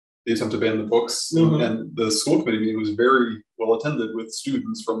attempt to ban the books, and the school committee meeting was very well attended with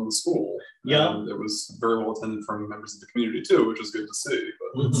students from the school. And it was very well attended from members of the community too, which is good to see.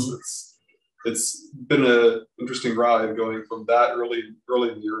 But it's been an interesting ride going from that early in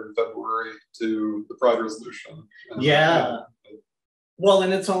the year in February to the Pride resolution. And, well,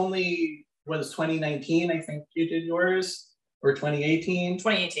 and it's only, was 2019, I think you did yours? Or 2018?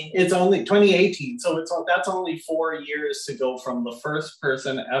 2018. It's only 2018. So that's only 4 years to go from the first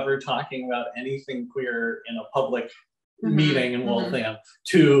person ever talking about anything queer in a public meeting in Waltham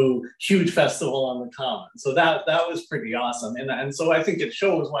to huge festival on the Common. So that was pretty awesome. And so I think it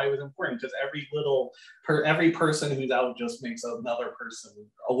shows why it was important, because every person who's out just makes another person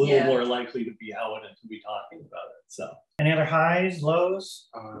a little more likely to be out and to be talking about it. So any other highs, lows?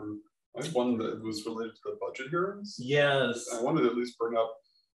 I had one that was related to the budget hearings. Yes. I wanted to at least bring up,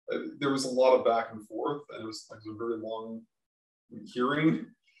 there was a lot of back and forth, and it was like a very long hearing.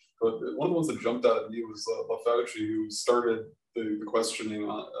 But one of the ones that jumped out at me was LaFauci, who started the questioning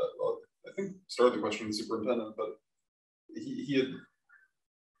on, I think started the questioning superintendent, but he had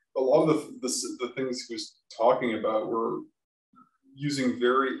a lot of the things he was talking about were using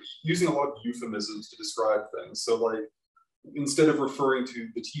a lot of euphemisms to describe things. So like, instead of referring to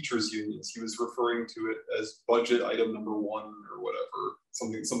the teachers' unions, he was referring to it as budget item number 1 or whatever,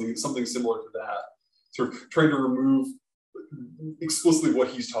 something similar to that. Sort of trying to remove explicitly what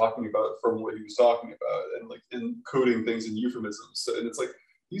he's talking about from what he was talking about, and coding things in euphemisms. So, and it's like,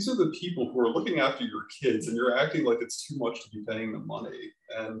 these are the people who are looking after your kids, and you're acting like it's too much to be paying them money.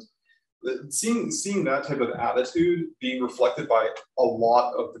 And seeing that type of attitude being reflected by a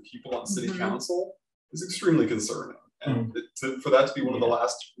lot of the people on city council is extremely concerning. And for that to be one of the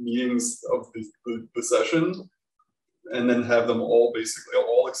last meetings of the session, and then have them all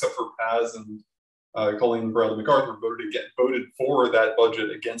except for Paz and Colleen Bradley-MacArthur voted for that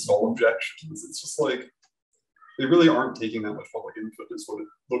budget against all objections. It's just like, they really aren't taking that much public input is what it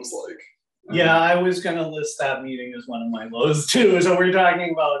looks like. Yeah, I was going to list that meeting as one of my lows too. So we're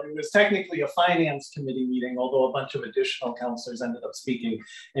talking about, it was technically a finance committee meeting, although a bunch of additional councilors ended up speaking.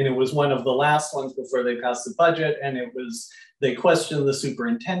 And it was one of the last ones before they passed the budget. And they questioned the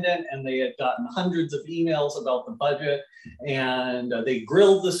superintendent, and they had gotten hundreds of emails about the budget. And they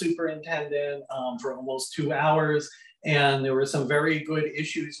grilled the superintendent for almost 2 hours. And there were some very good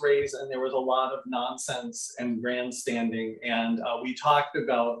issues raised, and there was a lot of nonsense and grandstanding. And we talked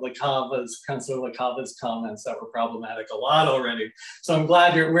about Councilor LaCava's comments that were problematic a lot already. So I'm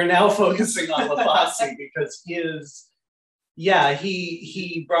glad we're now focusing on LaFauci, because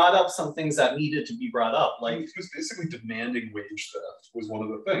he brought up some things that needed to be brought up. Like, he was basically demanding wage theft was one of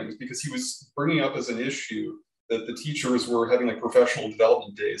the things, because he was bringing up as an issue that the teachers were having like professional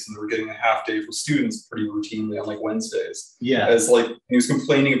development days, and they were getting a half day for students pretty routinely on like Wednesdays. Yeah. As like, he was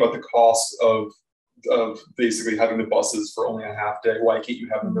complaining about the cost of basically having the buses for only a half day. Why can't you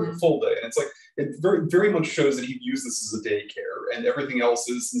have them for the full day? And it's like, it very, very much shows that he views this as a daycare, and everything else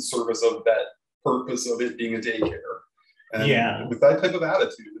is in service of that purpose of it being a daycare. And with that type of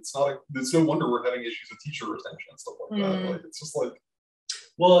attitude, it's no wonder we're having issues with teacher retention and stuff like that. Like, it's just like,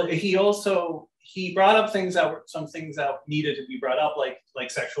 well, he brought up some things that needed to be brought up, like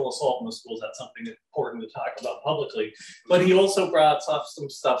sexual assault in the schools. That's something important to talk about publicly. But he also brought up some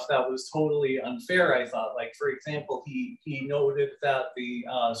stuff that was totally unfair, I thought. Like, for example, he noted that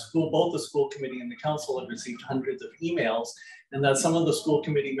both the school committee and the council had received hundreds of emails, and that some of the school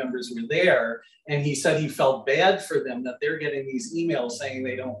committee members were there. And he said he felt bad for them, that they're getting these emails saying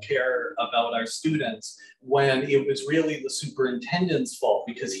they don't care about our students, when it was really the superintendent's fault,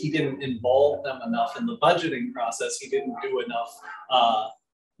 because he didn't involve them enough in the budgeting process. He didn't do enough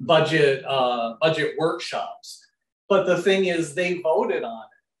budget workshops. But the thing is, they voted on it.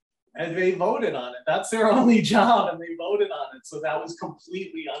 And they voted on it. That's their only job, and they voted on it. So that was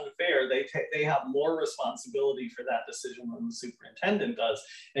completely unfair. They have more responsibility for that decision than the superintendent does.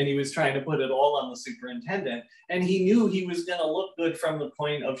 And he was trying to put it all on the superintendent. And he knew he was going to look good from the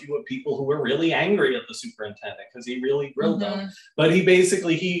point of view of people who were really angry at the superintendent, because he really grilled them. But he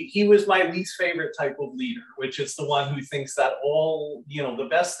basically, he was my least favorite type of leader, which is the one who thinks that the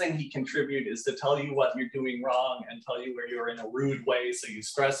best thing he can contribute is to tell you what you're doing wrong and tell you where you're in a rude way, so you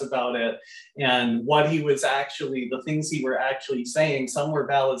stress about it. And the things he were actually saying, some were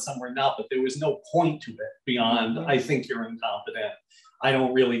valid, some were not, but there was no point to it beyond, I think you're incompetent. I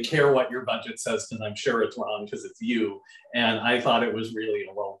don't really care what your budget says, because I'm sure it's wrong because it's you. And I thought it was really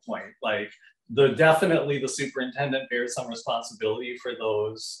a low point. Like, definitely the superintendent bears some responsibility for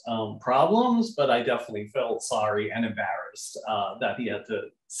those problems, but I definitely felt sorry and embarrassed that he had to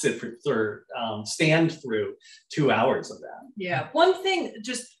stand through 2 hours of that. Yeah, one thing,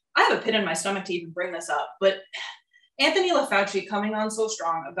 I have a pit in my stomach to even bring this up, but Anthony LaFauci coming on so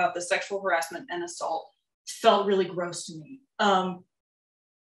strong about the sexual harassment and assault felt really gross to me.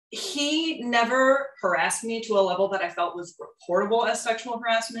 He never harassed me to a level that I felt was reportable as sexual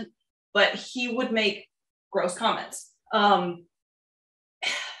harassment, but he would make gross comments. And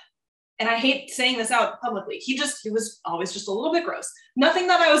I hate saying this out publicly. He was always just a little bit gross. Nothing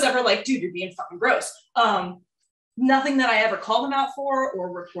that I was ever like, dude, you're being fucking gross. Nothing that I ever called him out for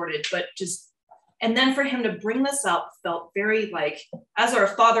or reported, but and then for him to bring this up felt very like, as our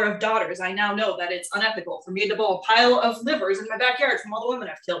father of daughters, I now know that it's unethical for me to bowl a pile of livers in my backyard from all the women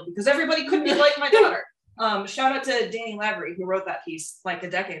I've killed, because everybody could be like my daughter. Shout out to Danny Lavery, who wrote that piece like a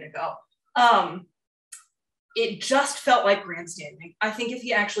decade ago. It just felt like grandstanding. I think if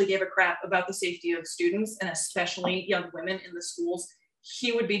he actually gave a crap about the safety of students, and especially young women in the schools,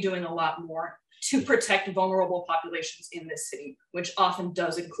 he would be doing a lot more. to protect vulnerable populations in this city, which often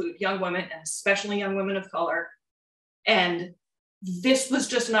does include young women and especially young women of color. And this was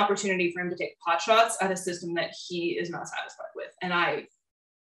just an opportunity for him to take pot shots at a system that he is not satisfied with. And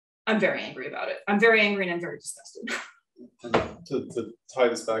I'm very angry about it. I'm very angry and I'm very disgusted. And to tie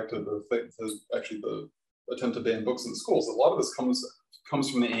this back to the attempt to ban books in schools, a lot of this comes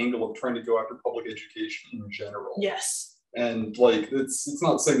from the angle of trying to go after public education in general. Yes. And like it's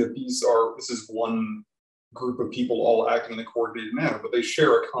not saying that this is one group of people all acting in a coordinated manner, but they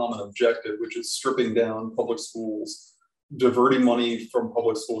share a common objective, which is stripping down public schools, diverting money from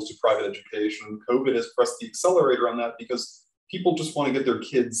public schools to private education. COVID has pressed the accelerator on that because people just want to get their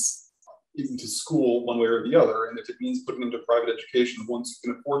kids into school one way or the other. And if it means putting them to private education, the ones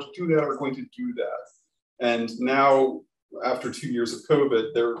who can afford to do that are going to do that. And now, after 2 years of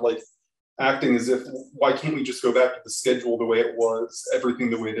COVID, they're like acting as if, why can't we just go back to the schedule the way it was, everything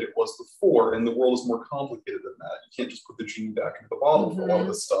the way that it was before? And the world is more complicated than that. You can't just put the genie back into the bottle for a lot of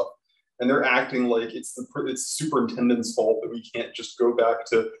this stuff. And they're acting like it's the superintendent's fault that we can't just go back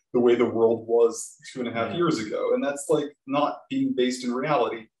to the way the world was 2.5 years ago. And that's like not being based in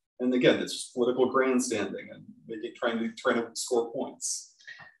reality. And again, it's just political grandstanding and trying to score points.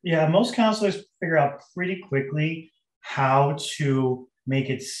 Yeah, most counselors figure out pretty quickly how to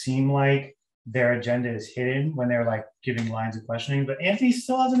make it seem like their agenda is hidden when they're like giving lines of questioning. But Anthony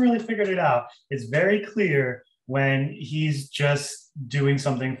still hasn't really figured it out. It's very clear when he's just doing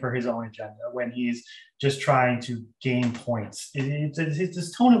something for his own agenda, when he's just trying to gain points. It's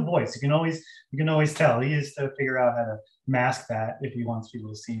his tone of voice. You can always tell. He has to figure out how to mask that if he wants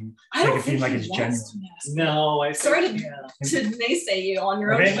people to seem like it's genuine. No, sorry to naysay you on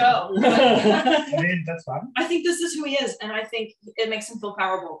your own show. I mean, that's fine. I think this is who he is, and I think it makes him feel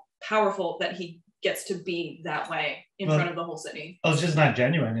powerful that he gets to be that way in front of the whole city. Well, it's just not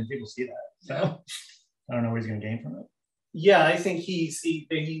genuine, and people see that. So I don't know what he's going to gain from it. Yeah, I think he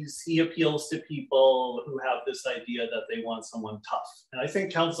appeals to people who have this idea that they want someone tough. And I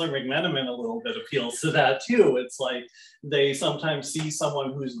think Councilor McMenemin a little bit appeals to that too. It's like they sometimes see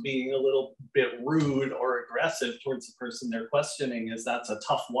someone who's being a little bit rude or aggressive towards the person they're questioning as that's a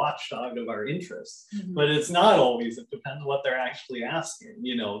tough watchdog of our interests. Mm-hmm. But it's not always. It depends what they're actually asking.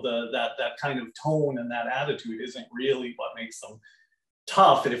 You know, that kind of tone and that attitude isn't really what makes them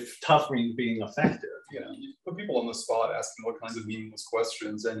tough, if tough means being effective. Yeah, you put people on the spot asking all kinds of meaningless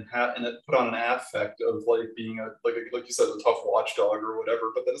questions and it put on an affect of like being like you said, a tough watchdog or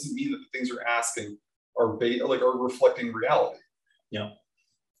whatever, but that doesn't mean that the things you're asking are reflecting reality. Yeah.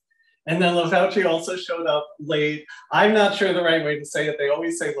 And then LaFauci also showed up late. I'm not sure the right way to say it. They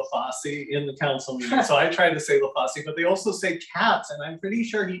always say LaFauci in the council meeting. So I tried to say LaFauci, but they also say Katz, and I'm pretty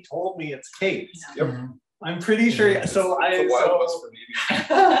sure he told me it's Kate. Yep. Mm-hmm. I'm pretty sure. LaFauci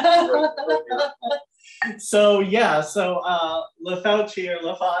or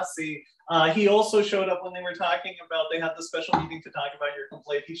LaFauci, he also showed up when they were talking about, they had the special meeting to talk about your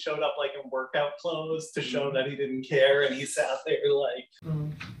complaint. He showed up like in workout clothes to show that he didn't care, and he sat there like.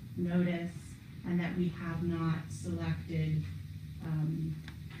 Notice, and that we have not selected.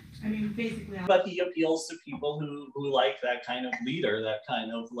 I mean, basically. But he appeals to people who like that kind of leader, that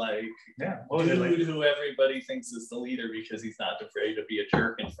kind of like dude who everybody thinks is the leader because he's not afraid to be a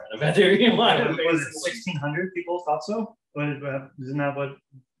jerk in front of everyone. Was it 1,600 people thought so? Isn't that what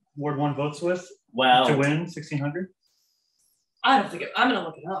Ward 1 votes with? Wow. To win 1,600? I don't think I'm going to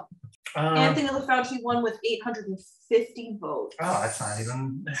look it up. Anthony LaFauci won with 850 votes. Oh, that's not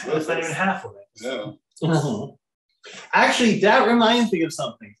even half of it. Yeah. Mm-hmm. Actually, that reminds me of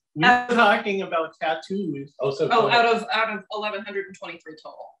something. We were talking about tattoos. Out of 1,123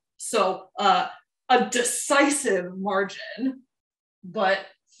 total. So a decisive margin, but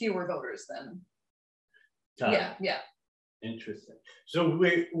fewer voters than. Yeah. Interesting. So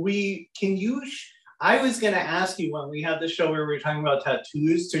we can you. I was going to ask you when we had the show where we were talking about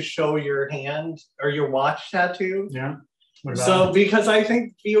tattoos to show your hand or your watch tattoo. Yeah. So because I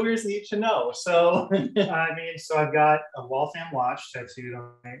think viewers need to know. So so I've got a Waltham watch tattooed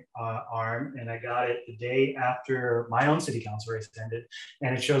on my arm, and I got it the day after my own city council race ended,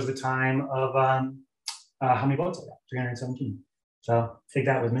 and it shows the time of how many votes I got, 317. So take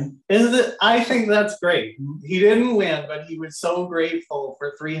that with me. I think that's great. He didn't win, but he was so grateful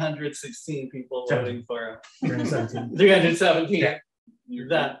for 316 people voting for him. 317. 317. Yeah.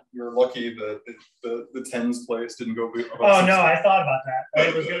 You're lucky that the tens place didn't go. Oh no, I thought about that.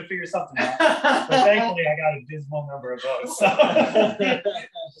 I was going to figure something out, but thankfully I got a dismal number of votes. So.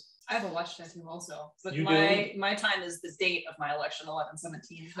 I have a watch tattoo also, but my time is the date of my election,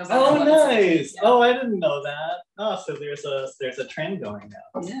 11/17. Oh, nice! Yeah. Oh, I didn't know that. Oh, so there's a trend going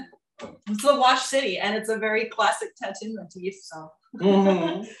now. Yeah. It's the Watch City, and it's a very classic tattoo motif. So,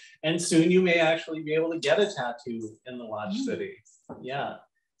 and soon you may actually be able to get a tattoo in the Watch City. Yeah.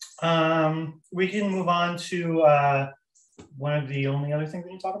 We can move on to one of the only other things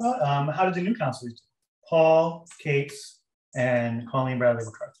we can talk about. How did the new councilors do? Paul, Katz, and Colleen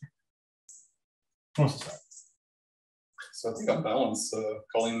Bradley-MacArthur. Who wants to start? So I think on balance,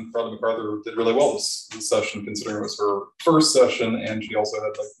 Colleen Bradley-MacArthur did really well this session, considering it was her first session, and she also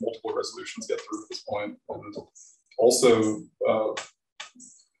had like multiple resolutions get through at this point. And also,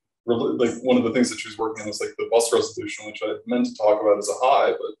 like one of the things that she was working on was like the bus resolution, which I meant to talk about as a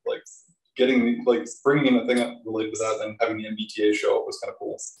high, but like bringing in a thing related to that and having the MBTA show up was kind of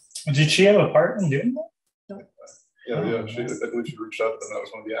cool. Did she have a part in doing that? Yeah, I believe she reached out to them. That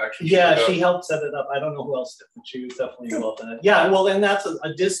was one of the actions. Yeah, she helped set it up. I don't know who else did, but she was definitely involved in it. Yeah, well, and that's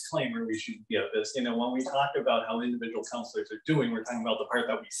a disclaimer we should give this. You know, when we talk about how individual councilors are doing, we're talking about the part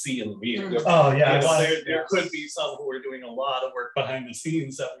that we see in the meeting. Oh, yeah. There could be some who are doing a lot of work behind the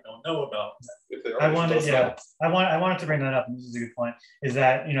scenes that we don't know about. I wanted to bring that up, and this is a good point, is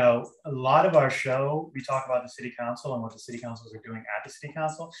that, you know, a lot of our show, we talk about the city council and what the city councilors are doing at the city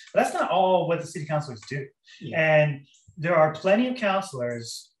council, but that's not all what the city councilors do. Yeah. And there are plenty of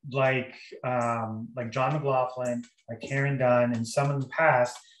councilors like John McLaughlin, like Karen Dunn, and some in the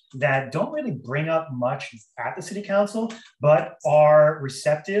past that don't really bring up much at the city council, but are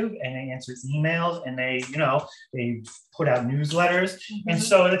receptive, and they answer emails, and they put out newsletters. And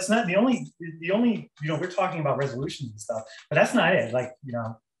so it's not the only, we're talking about resolutions and stuff, but that's not it. Like,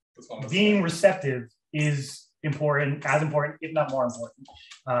 being receptive is important, as important, if not more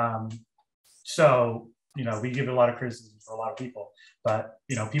important. So, we give a lot of criticism for a lot of people, but,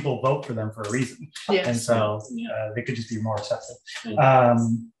 people vote for them for a reason. Yes. And so they could just be more receptive.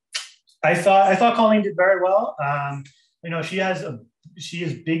 I thought Colleen did very well. She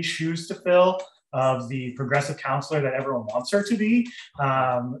has big shoes to fill of the progressive counselor that everyone wants her to be.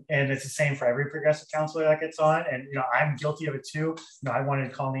 And it's the same for every progressive counselor that gets on. And, I'm guilty of it too. I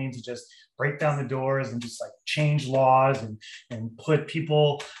wanted Colleen to just break down the doors and just like change laws and put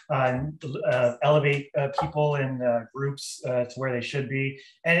people, elevate people in groups to where they should be.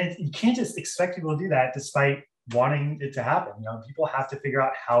 And you can't just expect people to do that despite wanting it to happen. People have to figure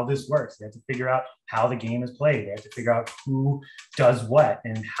out how this works. They have to figure out how the game is played. They have to figure out who does what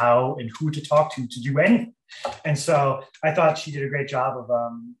and how and who to talk to do anything. And so I thought she did a great job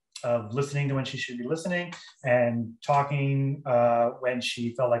of listening to when she should be listening and talking when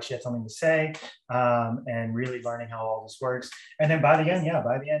she felt like she had something to say, and really learning how all this works. And then by the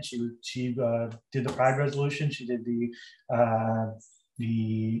end, she did the Pride resolution. She did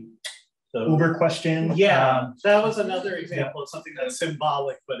the Uber question. Yeah, that was another example of something that's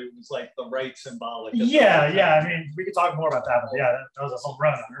symbolic, but it was like the right symbolic. Yeah. I mean, we could talk more about that, but yeah, that was a home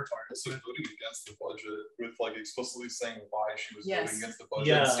run on her part. Also voting against the budget with like explicitly saying why she was voting against the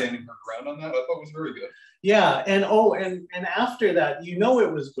budget and standing her ground on that, I thought was very good. Yeah, and after that,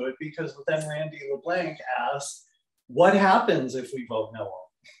 it was good because then Randy LeBlanc asked, "What happens if we vote no?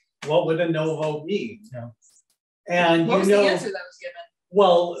 What would a no vote mean?" Yeah. And what was the answer that was given?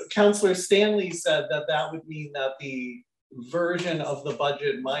 Well, Councilor Stanley said that would mean that the version of the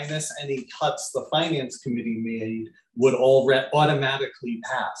budget minus any cuts the Finance Committee made would automatically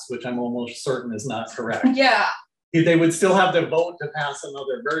pass, which I'm almost certain is not correct. Yeah. They would still have to vote to pass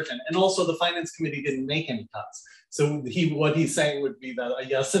another version. And also the Finance Committee didn't make any cuts. So what he's saying would be that a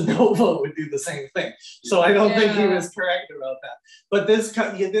yes and no vote would do the same thing. So I don't think he was correct about that. But this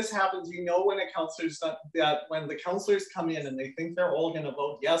happens, when when the councilors come in and they think they're all gonna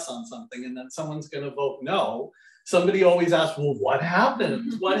vote yes on something and then someone's gonna vote no, somebody always asks, well, what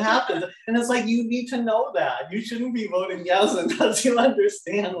happens? What happens? And it's like, you need to know that. You shouldn't be voting yes unless you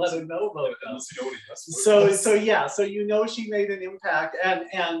understand what a no vote is. So she made an impact, and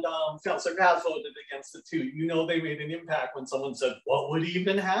Councilor Katz voted against it too. They made an impact when someone said, what would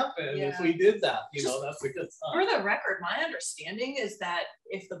even happen if we did that? That's a good sign. For the record, my understanding is that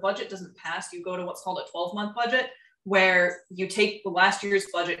if the budget doesn't pass, you go to what's called a 12-month budget, where you take the last year's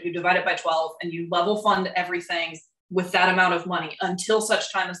budget, you divide it by 12, and you level fund everything with that amount of money until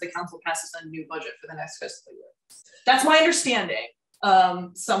such time as the council passes a new budget for the next fiscal year. That's my understanding.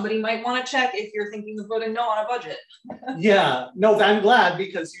 Somebody might want to check if you're thinking of voting no on a budget. Yeah, no, I'm glad,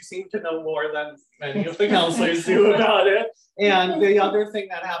 because you seem to know more than many of the councilors do about it. And the other thing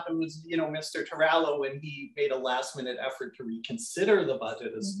that happened was, Mr. Tarallo, when he made a last-minute effort to reconsider the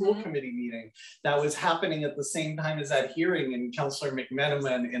budget, a school committee meeting, that was happening at the same time as that hearing, and Councilor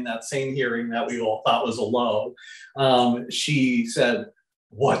McMenemin, in that same hearing that we all thought was a low, she said,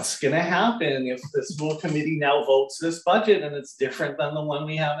 what's going to happen if the school committee now votes this budget and it's different than the one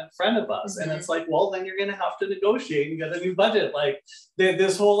we have in front of us? And it's like, well, then you're going to have to negotiate and get a new budget. Like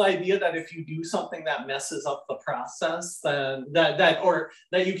this whole idea that if you do something that messes up the process, then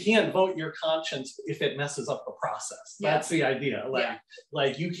that you can't vote your conscience if it messes up the process. Yeah. That's the idea.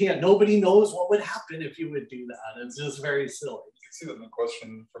 Like you can't, nobody knows what would happen if you would do that. It's just very silly. You can see that in the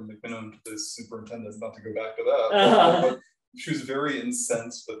question from McMenemin to the superintendent, not to go back to that. But she was very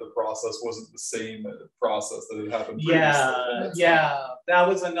incensed that the process wasn't the same process that had happened previously. Yeah, that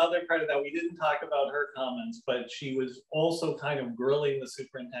was another part of that. We didn't talk about her comments, but she was also kind of grilling the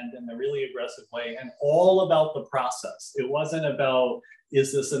superintendent in a really aggressive way and all about the process. It wasn't about,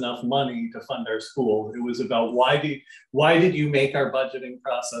 is this enough money to fund our school? It was about why did you make our budgeting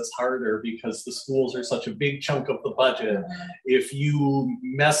process harder? Because the schools are such a big chunk of the budget. If you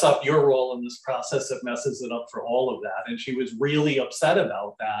mess up your role in this process, it messes it up for all of that. And she was really upset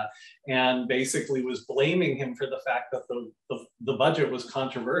about that and basically was blaming him for the fact that the budget was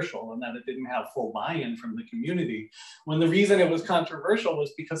controversial and that it didn't have full buy-in from the community. When the reason it was controversial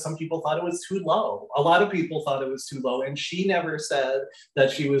was because some people thought it was too low. A lot of people thought it was too low, and she never said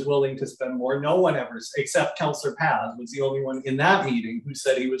that she was willing to spend more. No one ever, except Councilor Paz was the only one in that meeting who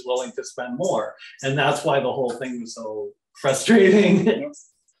said he was willing to spend more. And that's why the whole thing was so frustrating.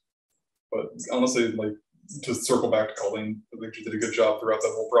 But honestly, like, to circle back to Colleen, I think she did a good job throughout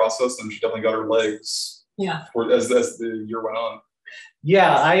that whole process, and she definitely got her legs as the year went on.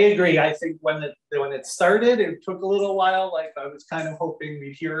 Yeah, I agree. I think when it started, it took a little while. Like I was kind of hoping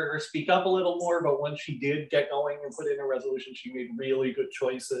we'd hear her speak up a little more, but when she did get going and put in a resolution, she made really good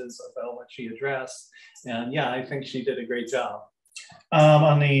choices about what she addressed. And yeah, I think she did a great job.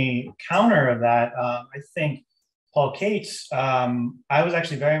 On the counter of that, I think Paul Katz, I was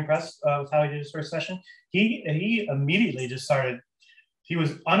actually very impressed with how he did his first session. He immediately just started. He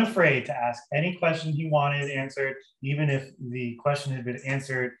was unafraid to ask any question he wanted answered, even if the question had been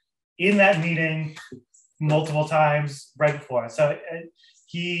answered in that meeting multiple times right before. So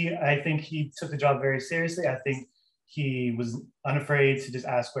I think he took the job very seriously. I think he was unafraid to just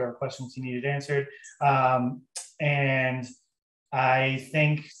ask whatever questions he needed answered. And I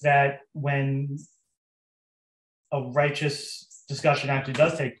think that when a righteous discussion actually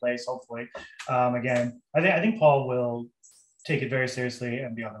does take place, hopefully, again, I think Paul will take it very seriously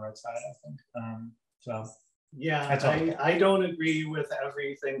and be on the right side, I think. So yeah, I don't agree with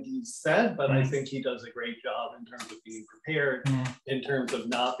everything he said, but I think he does a great job in terms of being prepared, in terms of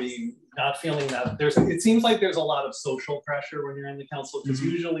not feeling that it seems like there's a lot of social pressure when you're in the council, because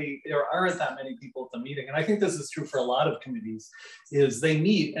usually there aren't that many people at the meeting. And I think this is true for a lot of committees, is they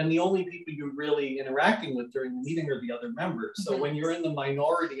meet and the only people you're really interacting with during the meeting are the other members. So when you're in the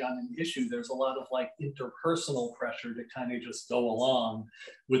minority on an issue, there's a lot of like interpersonal pressure to kind of just go along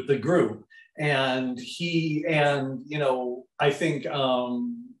with the group. And I think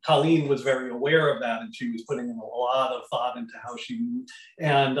Colleen was very aware of that, and she was putting in a lot of thought into how she moved.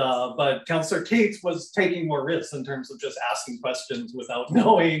 And but Councilor Katz was taking more risks in terms of just asking questions without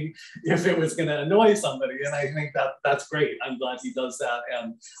knowing if it was going to annoy somebody. And I think that's great. I'm glad he does that.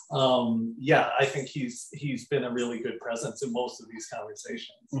 And yeah, I think he's been a really good presence in most of these conversations.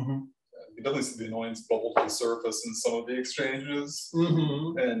 You definitely see the annoyance bubble to the surface in some of the exchanges.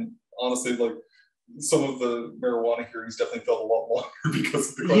 And honestly, like, some of the marijuana hearings definitely felt a lot longer because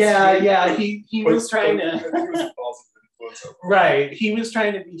of the question. Yeah, he was trying to. I think it was a positive influence. Right, he was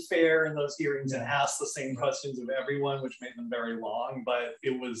trying to be fair in those hearings and ask the same questions of everyone, which made them very long. But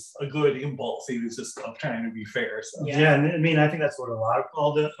it was a good impulse. He was just trying to be fair. So. Yeah, and I mean, I think that's what a lot of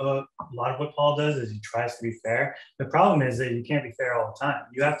what Paul does is he tries to be fair. The problem is that you can't be fair all the time.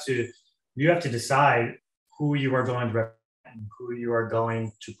 You have to decide who you are going to represent, and who you are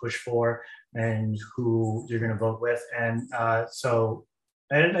going to push for, and who you're going to vote with. And so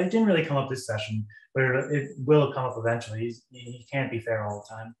it didn't really come up this session, but it will come up eventually. He can't be fair all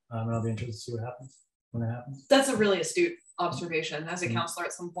the time. And I'll be interested to see what happens when that happens. That's a really astute observation. As a counselor,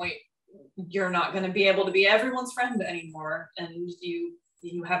 at some point, you're not going to be able to be everyone's friend anymore. And you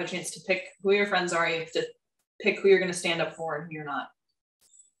have a chance to pick who your friends are. You have to pick who you're going to stand up for and who you're not.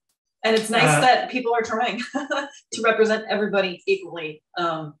 And it's nice that people are trying to represent everybody equally,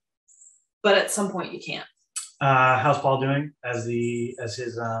 but at some point you can't. How's Paul doing as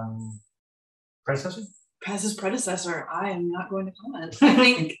his predecessor? As his predecessor, I am not going to comment. I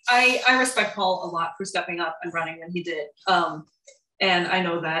think I respect Paul a lot for stepping up and running when he did, and I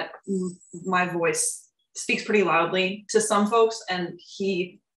know that my voice speaks pretty loudly to some folks, and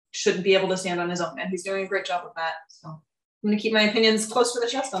he should be able to stand on his own, and he's doing a great job with that. So. I'm gonna keep my opinions close to the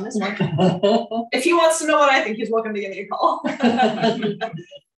chest on this one. If he wants to know what I think, he's welcome to give me a call.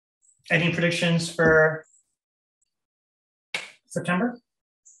 Any predictions for September?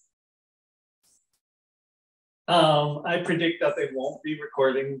 I predict that they won't be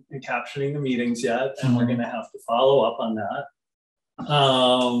recording and captioning the meetings yet, and we're gonna have to follow up on that.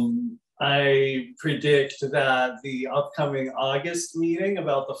 I predict that the upcoming August meeting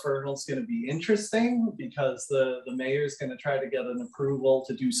about the Fernal is going to be interesting because the mayor is going to try to get an approval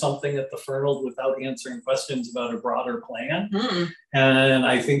to do something at the Fernal without answering questions about a broader plan. And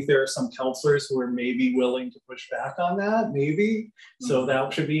I think there are some councilors who are maybe willing to push back on that, maybe. So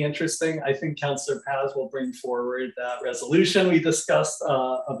that should be interesting. I think Councilor Paz will bring forward that resolution we discussed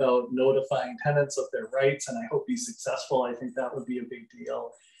about notifying tenants of their rights, and I hope he's successful. I think that would be a big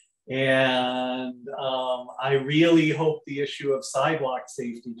deal. And I really hope the issue of sidewalk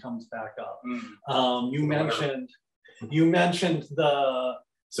safety comes back up. You mentioned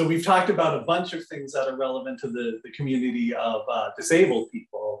so we've talked about a bunch of things that are relevant to the community of disabled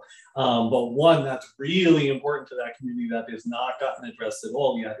people. But one that's really important to that community that has not gotten addressed at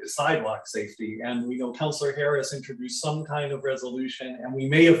all yet is sidewalk safety. And we know Councilor Harris introduced some kind of resolution, and we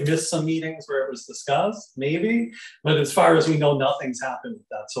may have missed some meetings where it was discussed, maybe, but as far as we know, nothing's happened with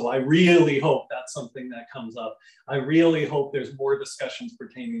that. So I really hope that's something that comes up. I really hope there's more discussions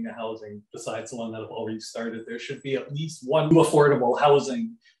pertaining to housing besides the one that have already started. There should be at least one affordable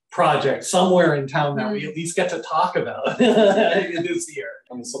housing project somewhere in town that we at least get to talk about this year.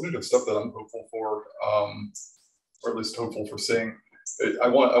 On the subject of stuff that I'm hopeful for, or at least hopeful for seeing, I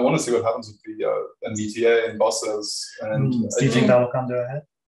want to see what happens with the MBTA and buses. And do you think that will come to a head?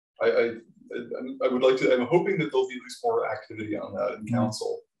 I would like to. I'm hoping that there'll be at least more activity on that in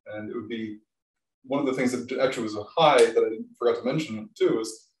council, and it would be one of the things that actually was a high that I forgot to mention too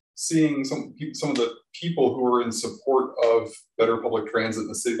is seeing some of the people who are in support of better public transit in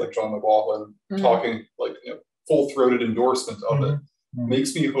the city, like John McLaughlin, talking like full-throated endorsement of it,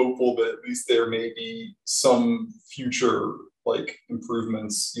 makes me hopeful that at least there may be some future like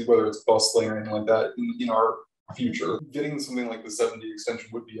improvements, whether it's bus lane or anything like that, in our future. Getting something like the 70 extension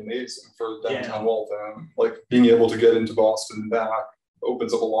would be amazing for downtown Waltham. Like being able to get into Boston and back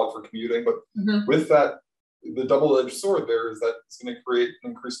opens up a lot for commuting, but with that, the double-edged sword there is that it's going to create an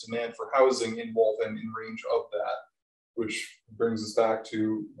increased demand for housing in Waltham in range of that, which brings us back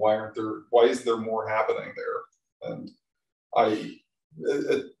to why isn't there more happening there? And I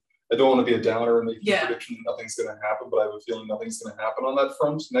don't want to be a downer and make a prediction that nothing's going to happen, but I have a feeling nothing's going to happen on that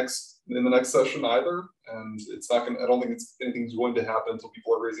front in the next session either. And it's not going to, I don't think anything's going to happen until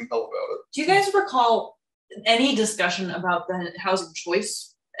people are raising hell about it. Do you guys recall any discussion about the housing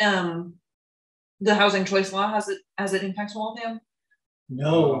choice? The housing choice law as it impacts Waltham?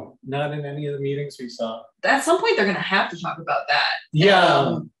 No, not in any of the meetings we saw. At some point, they're going to have to talk about that.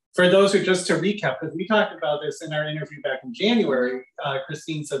 Yeah. For those who, just to recap, because we talked about this in our interview back in January,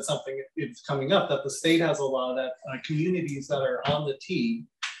 Christine said something, it's coming up, that the state has a law that communities that are on the T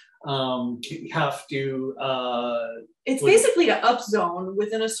have to... it's basically to upzone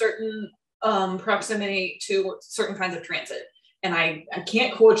within a certain proximity to certain kinds of transit. And I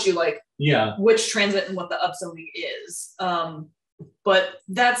can't quote you like which transit and what the upzoning is. But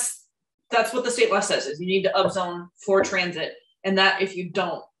that's what the state law says, is you need to upzone for transit, and that if you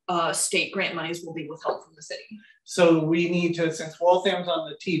don't, state grant monies will be withheld from the city. So we need to, since Waltham's on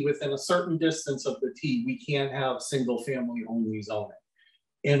the T, within a certain distance of the T, we can't have single family only zoning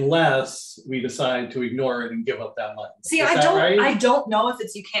unless we decide to ignore it and give up that money. See, I don't know if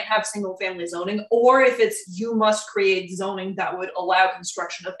it's you can't have single family zoning or if it's you must create zoning that would allow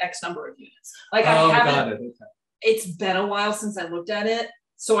construction of X number of units. Like I haven't, it's been a while since I looked at it,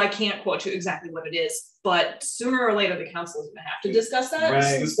 so I can't quote you exactly what it is, but sooner or later the council is going to have to discuss that,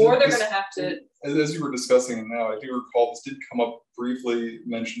 or they're going to have to. As you were discussing it now, I do recall this did come up briefly,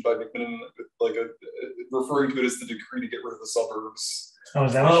 mentioned by McMenemin, like referring to it as the decree to get rid of the suburbs. Oh,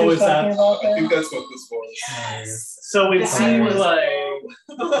 is that what she was talking about? I think that's what this was. Yes. So it seems like,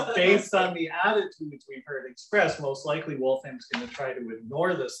 based on the attitudes we've heard expressed, most likely Waltham's going to try to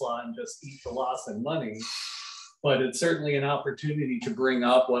ignore this law and just eat the loss in money. But it's certainly an opportunity to bring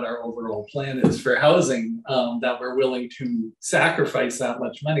up what our overall plan is for housing, that we're willing to sacrifice that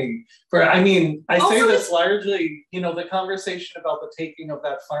much money for. I mean, I say this largely, the conversation about the taking of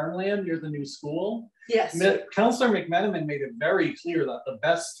that farmland near the new school. Yes. Councilor McMenemin made it very clear that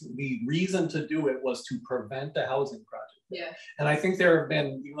the reason to do it was to prevent a housing project. Yeah. And I think there have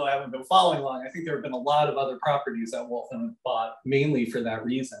been, even though I haven't been following long, I think there have been a lot of other properties that Waltham bought mainly for that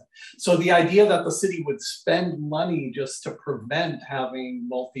reason. So the idea that the city would spend money just to prevent having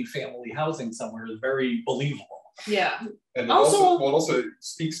multifamily housing somewhere is very believable. Yeah. And it Also- also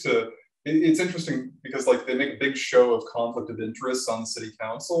speaks to, it's interesting because like they make a big show of conflict of interest on the city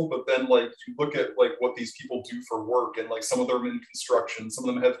council, but then like you look at like what these people do for work, and like some of them are in construction, some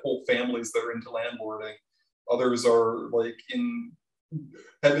of them have whole families that are into landlording, others are like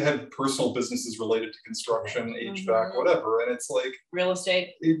have personal businesses related to construction, HVAC, whatever, and it's like real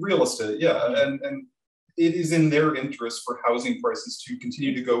estate, yeah, and it is in their interest for housing prices to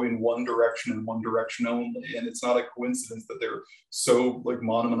continue to go in one direction and one direction only. And it's not a coincidence that they're so like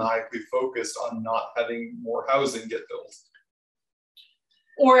monomaniacally focused on not having more housing get built.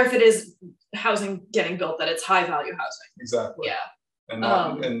 Or if it is housing getting built, that it's high value housing. Exactly. Yeah. And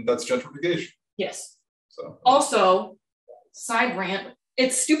not, and that's gentrification. Yes. So also, side rant,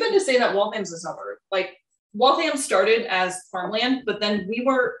 it's stupid to say that Waltham's a suburb. Like, Waltham started as farmland, but then we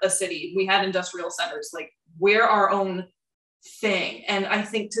were a city. We had industrial centers. Like, we're our own thing. And I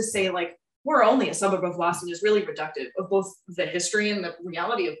think to say like we're only a suburb of Boston is really reductive of both the history and the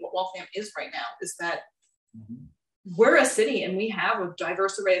reality of what Waltham is right now. Is that we're a city and we have a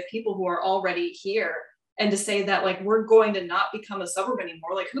diverse array of people who are already here. And to say that like we're going to not become a suburb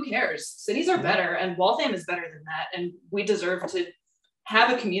anymore, like who cares? Cities are better, and Waltham is better than that. And we deserve to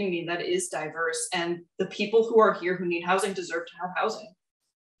have a community that is diverse, and the people who are here who need housing deserve to have housing.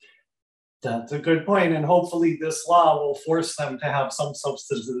 That's a good point, and hopefully this law will force them to have some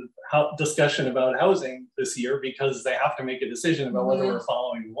substantive discussion about housing this year, because they have to make a decision about whether we're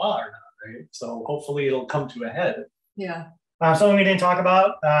following the law or not, right? So hopefully it'll come to a head. Yeah. Something we didn't talk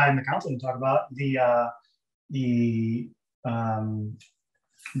about, and the council didn't talk about, the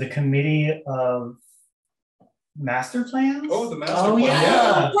committee of master plans. Oh, the master Oh plan.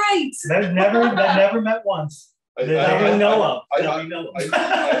 yeah, right. That never met once. I know of.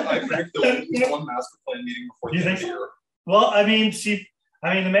 I predict there will be one master plan meeting before the end of the year. Well, I mean,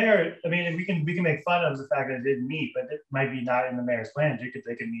 the mayor. I mean, we can make fun of the fact that it didn't meet, but it might be not in the mayor's plans. They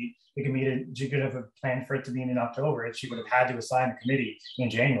could meet. She could have a plan for it to be in October. She would have had to assign a committee in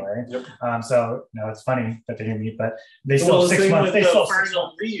January. Yep. So it's funny that they didn't meet, but they still 6 months. They still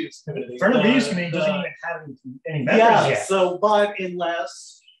Fernald Reuse committee. Fernald Reuse committee doesn't even have any members yet. So, but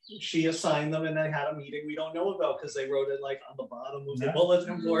unless she assigned them and they had a meeting we don't know about because they wrote it like on the bottom of the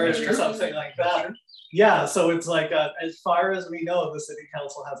bulletin board or something like that. Yeah, so it's like as far as we know, the city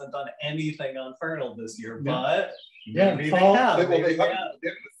council hasn't done anything on Fernald this year, but maybe they have. They haven't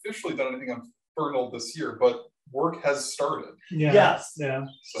officially done anything on Fernald this year, but work has started. Yes. Yeah.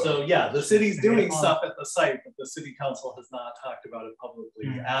 So yeah, the city's doing stuff at the site, but the city council has not talked about it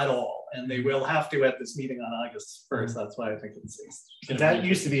publicly at all, and they will have to at this meeting on August 1st. That's why I think it's that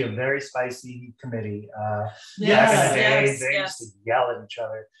used to be a very spicy committee. Back in the day, they used to yell at each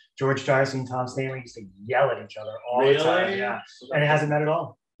other. George Darcy and Tom Stanley used to yell at each other all the time. Yeah, and it hasn't met at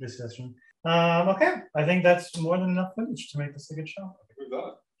all this session. Okay, I think that's more than enough footage to make this a good show.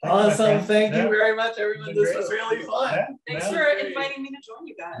 Awesome. Thank you very much, everyone. This was really fun. Thanks for inviting me to join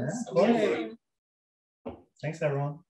you guys. Thanks, everyone.